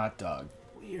eating a hot dog.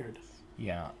 Weird.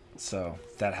 Yeah, so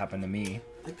that happened to me.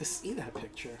 I'd like to see that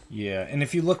picture. Yeah, and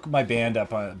if you look my band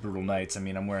up on Brutal Nights, I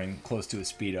mean, I'm wearing close to a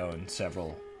Speedo in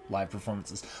several live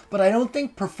performances. But I don't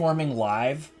think performing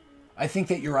live, I think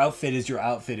that your outfit is your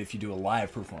outfit if you do a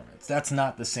live performance. That's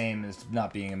not the same as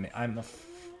not being a man. I'm a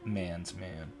man's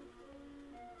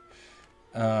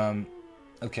man.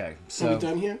 Okay, so Are we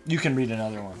done here? you can read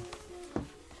another one.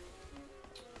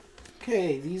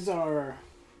 Okay, these are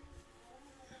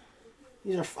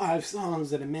 5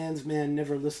 songs that a man's man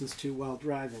never listens to while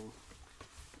driving.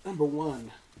 Number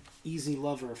 1, Easy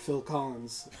Lover, Phil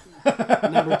Collins.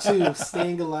 Number 2,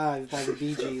 Staying Alive by the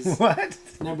Bee Gees. What?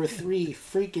 Number 3,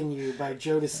 Freaking You by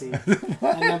Jodeci.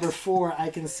 And number 4,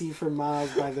 I Can See for Miles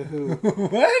by The Who.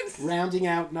 What? Rounding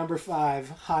out number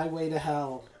 5, Highway to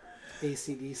Hell,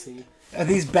 AC/DC. Are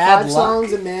these bad 5 luck?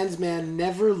 songs a man's man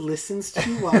never listens to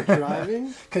while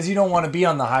driving. Because you don't want to be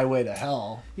on the highway to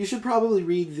hell. You should probably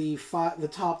read the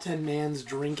top 10 man's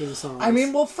drinking songs. I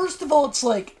mean, well, first of all, it's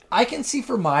like, I Can See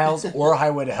for Miles or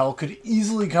Highway to Hell could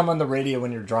easily come on the radio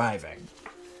when you're driving.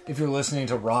 If you're listening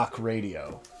to rock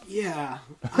radio. yeah,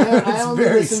 I only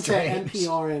very listen strange. to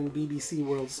NPR and BBC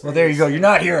World Service. Well, there you go. You're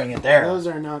not hearing it there. Those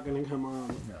are not going to come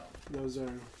on. No. Those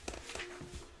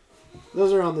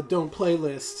are on the don't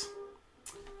playlist.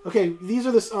 Okay, these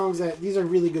are the songs these are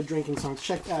really good drinking songs.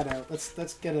 Check that out.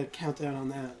 Let's get a countdown on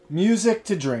that. Music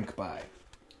to drink by.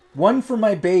 One for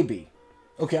my baby.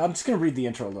 Okay, I'm just going to read the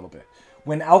intro a little bit.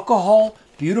 When alcohol,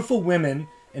 beautiful women,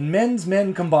 and men's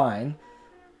men combine,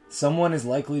 someone is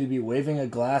likely to be waving a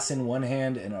glass in one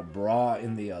hand and a bra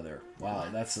in the other. Wow,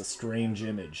 that's a strange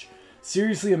image.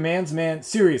 Seriously, a man's man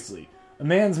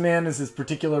is as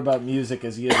particular about music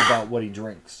as he is about what he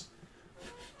drinks.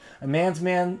 A man's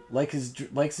man likes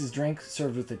his drink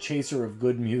served with a chaser of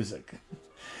good music.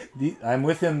 I'm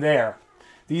with him there.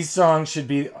 These songs should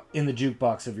be in the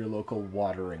jukebox of your local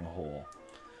watering hole.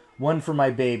 One for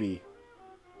My Baby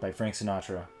by Frank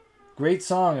Sinatra. Great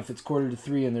song if it's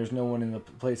 2:45 and there's no one in the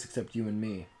place except you and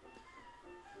me.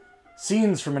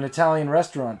 Scenes from an Italian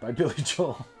Restaurant by Billy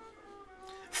Joel.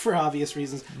 For obvious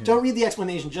reasons. Yeah. Don't read the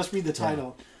explanation, just read the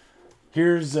title.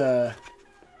 Here's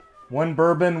One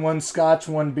Bourbon, One Scotch,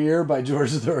 One Beer by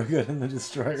George Thorogood and the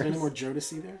Destroyers. Is there any more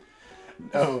Jodeci there?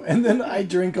 No. And then I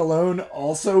Drink Alone,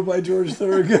 also by George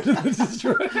Thorogood and the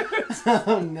Destroyers.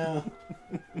 Oh, no.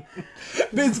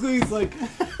 Basically, it's like,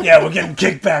 yeah, we're getting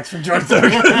kickbacks from George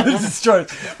Thorogood and the Destroyers.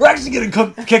 We're actually getting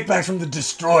kickbacks from the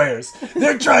Destroyers.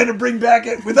 They're trying to bring back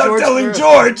it without telling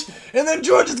George. And then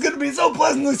George is going to be so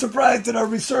pleasantly surprised at our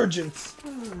resurgence.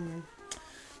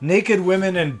 Naked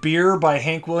Women and Beer by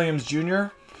Hank Williams Jr.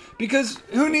 Because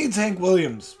who needs Hank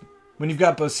Williams when you've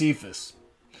got Bocephus?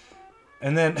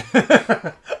 And then,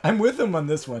 I'm with him on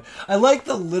this one. I like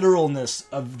the literalness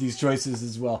of these choices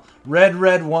as well. Red,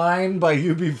 Red Wine by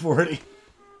UB40.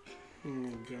 Oh,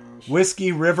 gosh.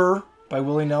 Whiskey River by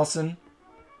Willie Nelson.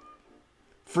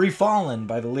 Free Fallin'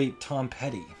 by the late Tom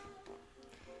Petty.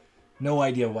 No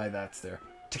idea why that's there.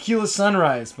 Tequila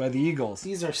Sunrise by the Eagles.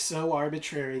 These are so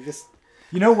arbitrary.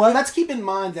 You know what? Let's keep in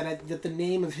mind that the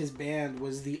name of his band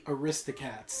was the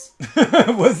Aristocats.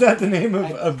 Was that the name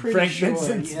of Frank sure,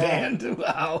 Vincent's yeah. band?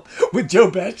 Wow. With Joe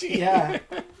Pesci? Yeah.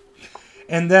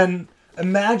 And then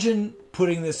imagine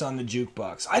putting this on the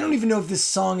jukebox. I don't even know if this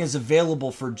song is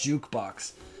available for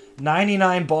jukebox.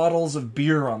 99 bottles of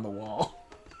beer on the wall.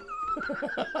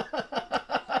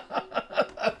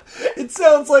 It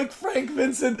sounds like Frank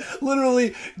Vincent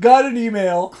literally got an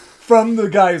email from the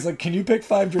guy who's like, can you pick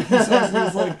 5 drinking songs? And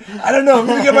he's like, I don't know, I'm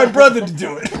going to get my brother to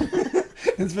do it.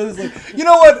 And Spencer's like, you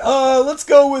know what, let's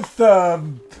go with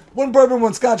One Bourbon,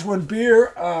 One Scotch, One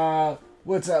Beer.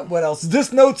 What else?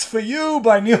 This Note's for You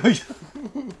by Neil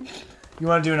Young. You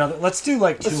want to do another? Let's do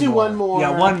like two Let's do more. one more.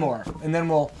 Yeah, one more, and then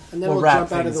we'll wrap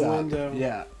jump out of things the up. window.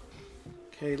 Yeah.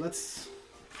 Okay, let's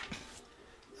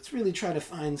really try to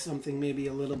find something maybe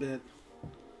a little bit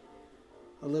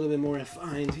more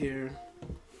refined here.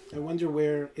 I wonder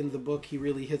where in the book he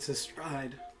really hits his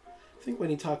stride. I think when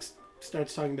he starts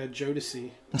talking about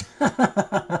Jodeci.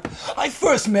 I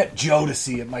first met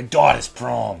Jodeci at my daughter's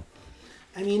prom.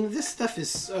 I mean, this stuff is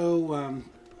so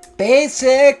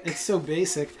Basic. it's so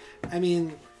basic. I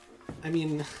mean,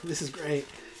 this is great.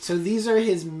 So these are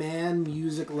his man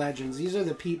music legends. These are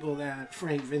the people that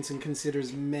Frank Vincent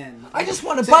considers men. I just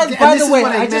want to. So- By and the this is way,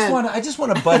 what I I just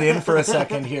want to butt in for a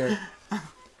second here.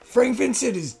 Frank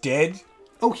Vincent is dead.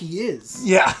 Oh, he is.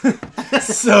 Yeah.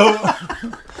 So,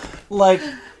 like,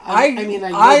 I mean, I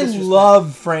know I disrespect.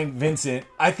 love Frank Vincent.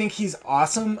 I think he's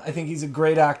awesome. I think he's a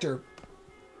great actor,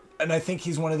 and I think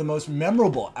he's one of the most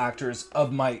memorable actors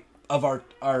of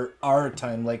our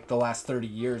time, like the last 30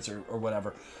 years or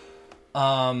whatever.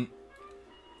 And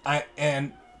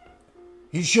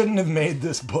he shouldn't have made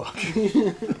this book.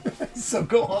 So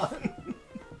go on.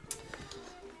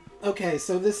 Okay,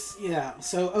 so this, yeah.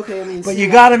 So, okay, I mean... But so you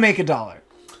gotta make $1.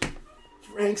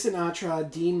 Frank Sinatra,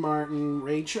 Dean Martin,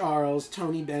 Ray Charles,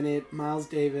 Tony Bennett, Miles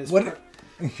Davis, What?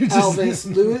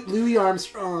 Elvis, Louis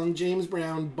Armstrong, James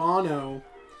Brown, Bono,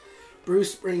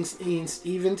 Bruce Springsteen,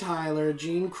 Steven Tyler,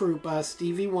 Gene Krupa,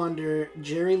 Stevie Wonder,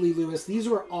 Jerry Lee Lewis. These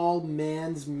were all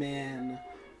man's man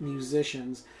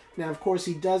musicians. Now, of course,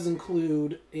 he does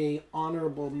include a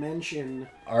honorable mention...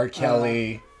 R.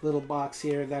 Kelly, little box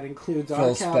here that includes Phil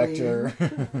R. Kelly,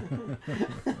 Spector,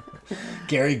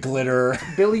 Gary Glitter,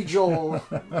 Billy Joel,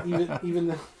 even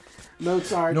the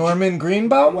Mozart, Norman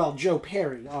Greenbaum. well, Joe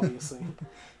Perry, obviously,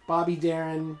 Bobby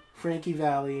Darin, Frankie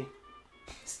Valli,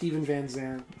 Stephen Van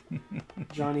Zandt,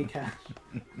 Johnny Cash,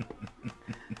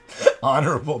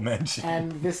 Honorable mention.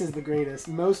 and this is the greatest,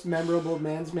 most memorable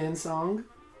man's man song,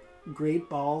 "Great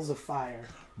Balls of Fire."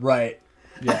 Right.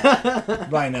 Yeah.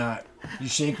 Why not? You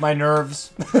shake my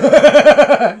nerves.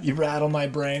 You rattle my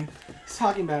brain. He's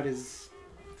talking about his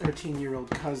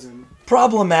 13-year-old cousin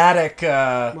Problematic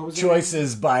was it?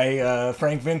 choices by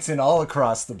Frank Vincent all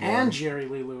across the board. and Jerry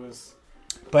Lee Lewis,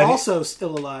 but also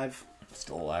still alive,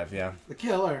 still alive, yeah. the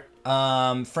killer.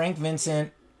 Frank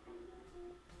Vincent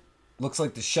looks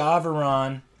like the Shah of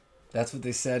Iran. That's what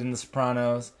they said in The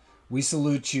Sopranos. We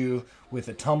salute you with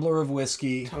a tumbler of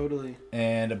whiskey Totally.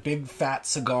 and a big fat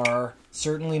cigar.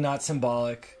 Certainly not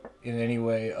symbolic in any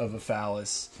way of a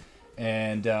phallus.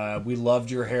 And we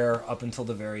loved your hair up until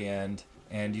the very end.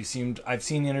 And I've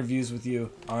seen interviews with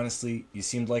you. Honestly, you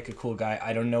seemed like a cool guy.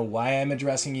 I don't know why I'm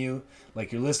addressing you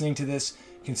like you're listening to this,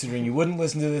 considering you wouldn't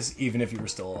listen to this even if you were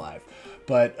still alive.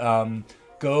 But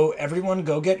everyone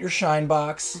go get your Shine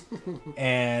box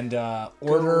and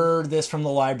order this from the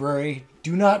library.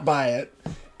 Do not buy it,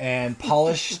 and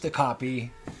polish the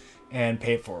copy and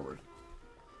pay it forward.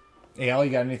 Hey, Al, you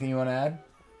got anything you want to add?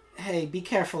 Hey, be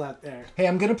careful out there. Hey,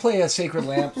 I'm gonna play a Sacred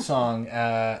Lamp song.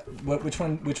 Which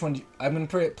one? I'm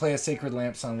gonna play a Sacred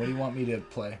Lamp song. What do you want me to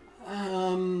play?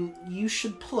 You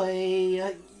should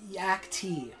play Yak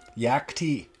Tea. Yak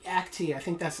Tea. Yak Tea. I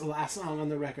think that's the last song on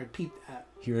the record. Peep that.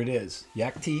 Here it is.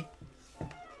 Yak Tea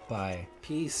by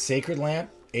Peace. Sacred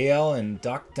Lamp. AL and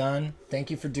Doc Dunn, thank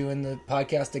you for doing the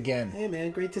podcast again. Hey,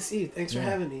 man. Great to see you. Thanks for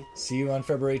having me. See you on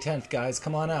February 10th, guys.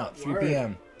 Come on out. 3 Word.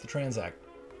 p.m. The Transact.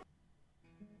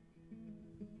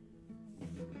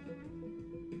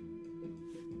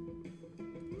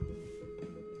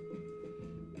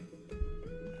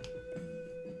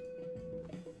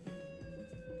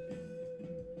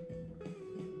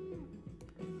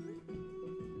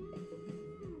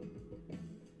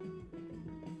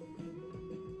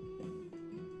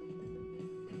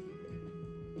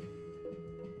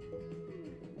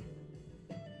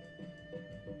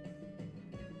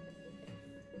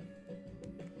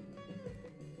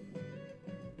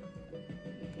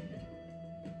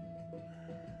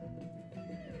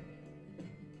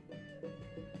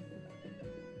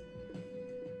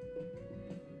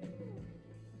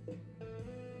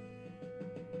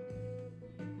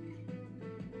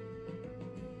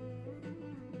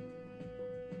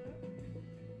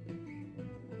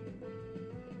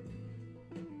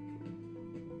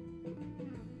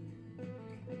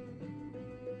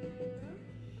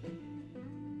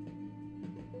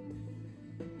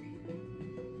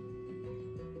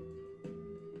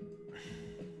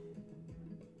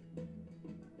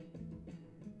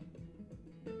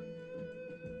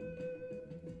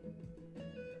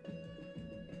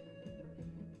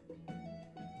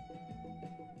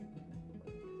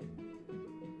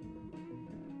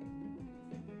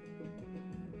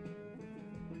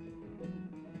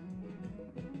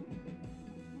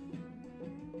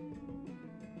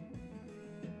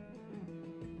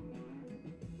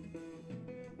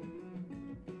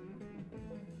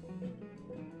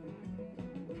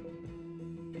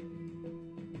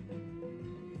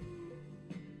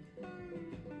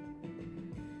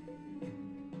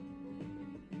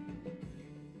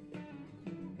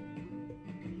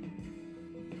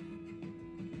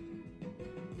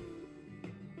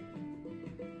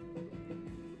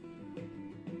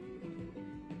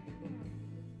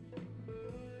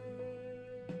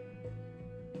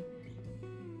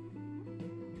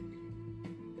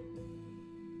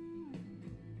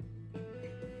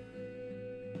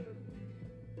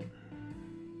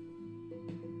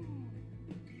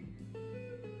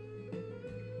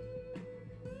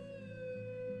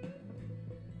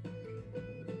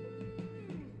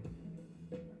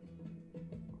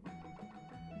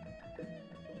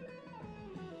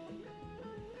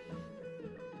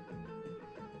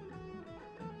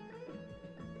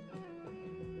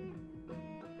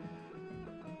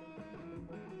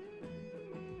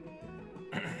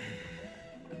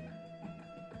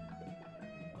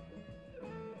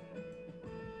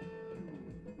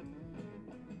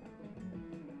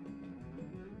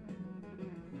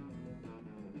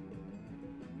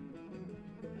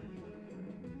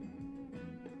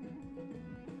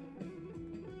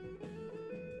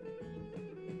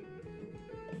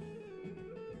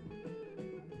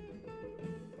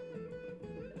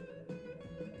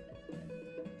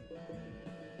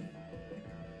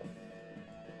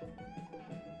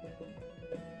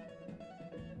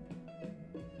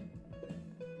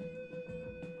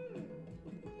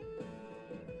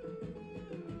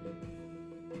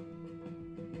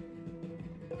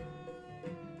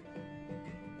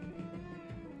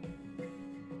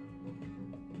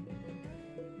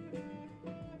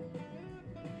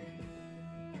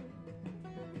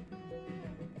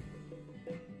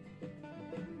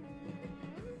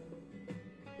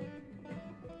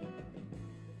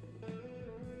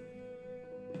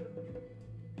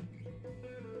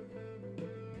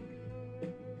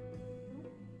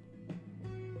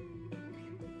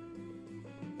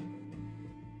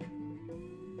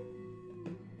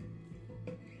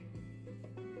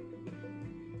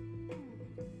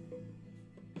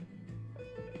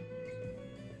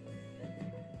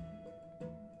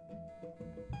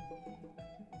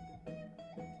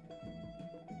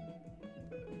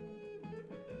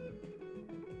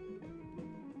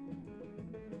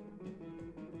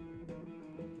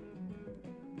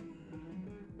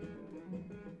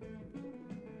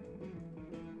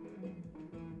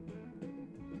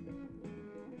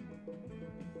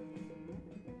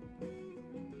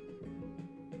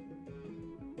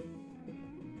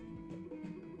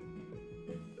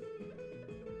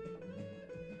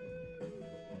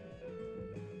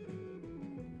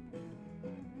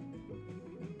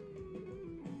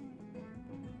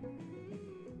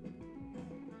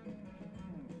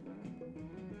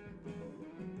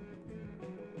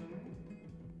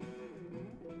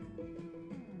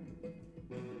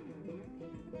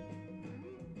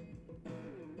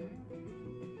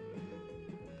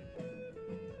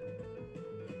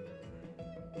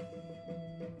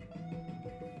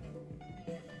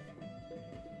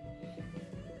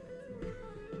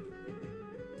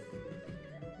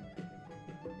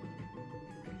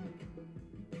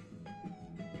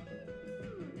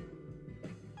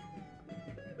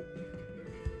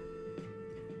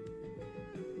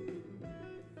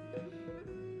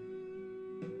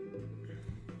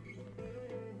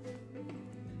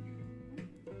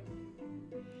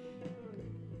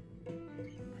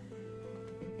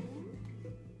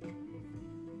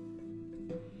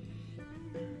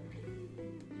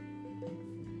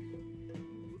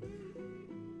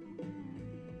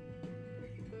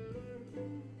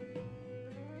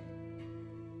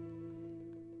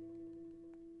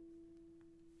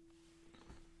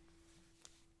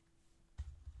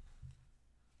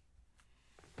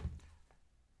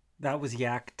 That was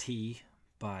Yak Tea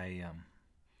by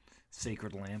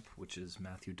Sacred Lamp, which is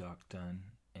Matthew Doc Dunn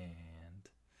and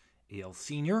A.L.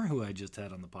 Senior, who I just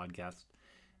had on the podcast.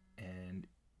 And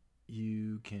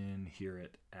you can hear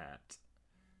it at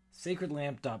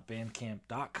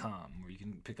sacredlamp.bandcamp.com, where you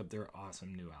can pick up their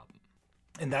awesome new album.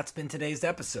 And that's been today's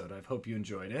episode. I hope you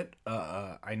enjoyed it.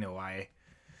 I know I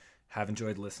have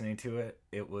enjoyed listening to it.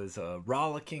 It was a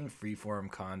rollicking freeform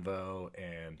convo,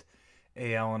 and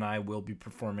AL and I will be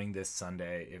performing this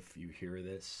Sunday, if you hear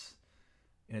this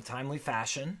in a timely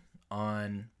fashion,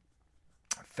 on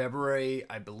February,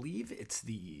 I believe it's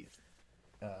the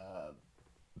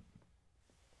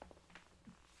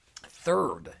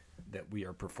 3rd that we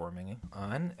are performing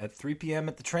on at 3 p.m.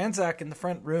 at the Transac in the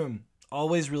front room.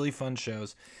 Always really fun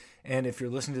shows. And if you're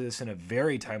listening to this in a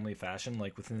very timely fashion,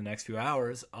 like within the next few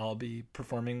hours, I'll be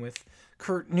performing with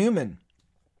Kurt Newman,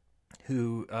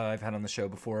 who I've had on the show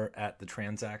before at the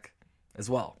Transac as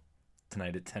well,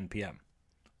 tonight at 10 p.m.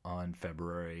 on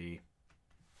February...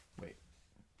 Wait.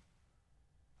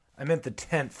 I meant the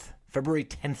 10th. February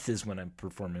 10th is when I'm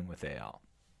performing with AL.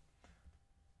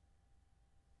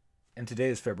 And today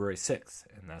is February 6th,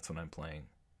 and that's when I'm playing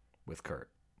with Kurt.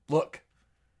 Look,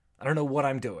 I don't know what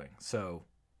I'm doing, so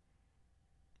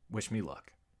wish me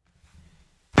luck.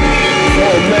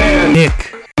 Oh, man.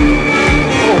 Nick.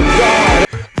 Oh, God.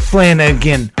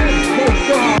 Flanagan. Oh,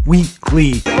 God.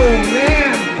 Weekly. Oh,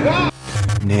 man. God.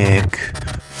 Nick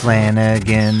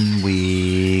Flanagan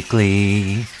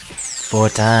Weekly. 4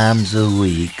 times a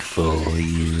week for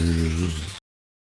you.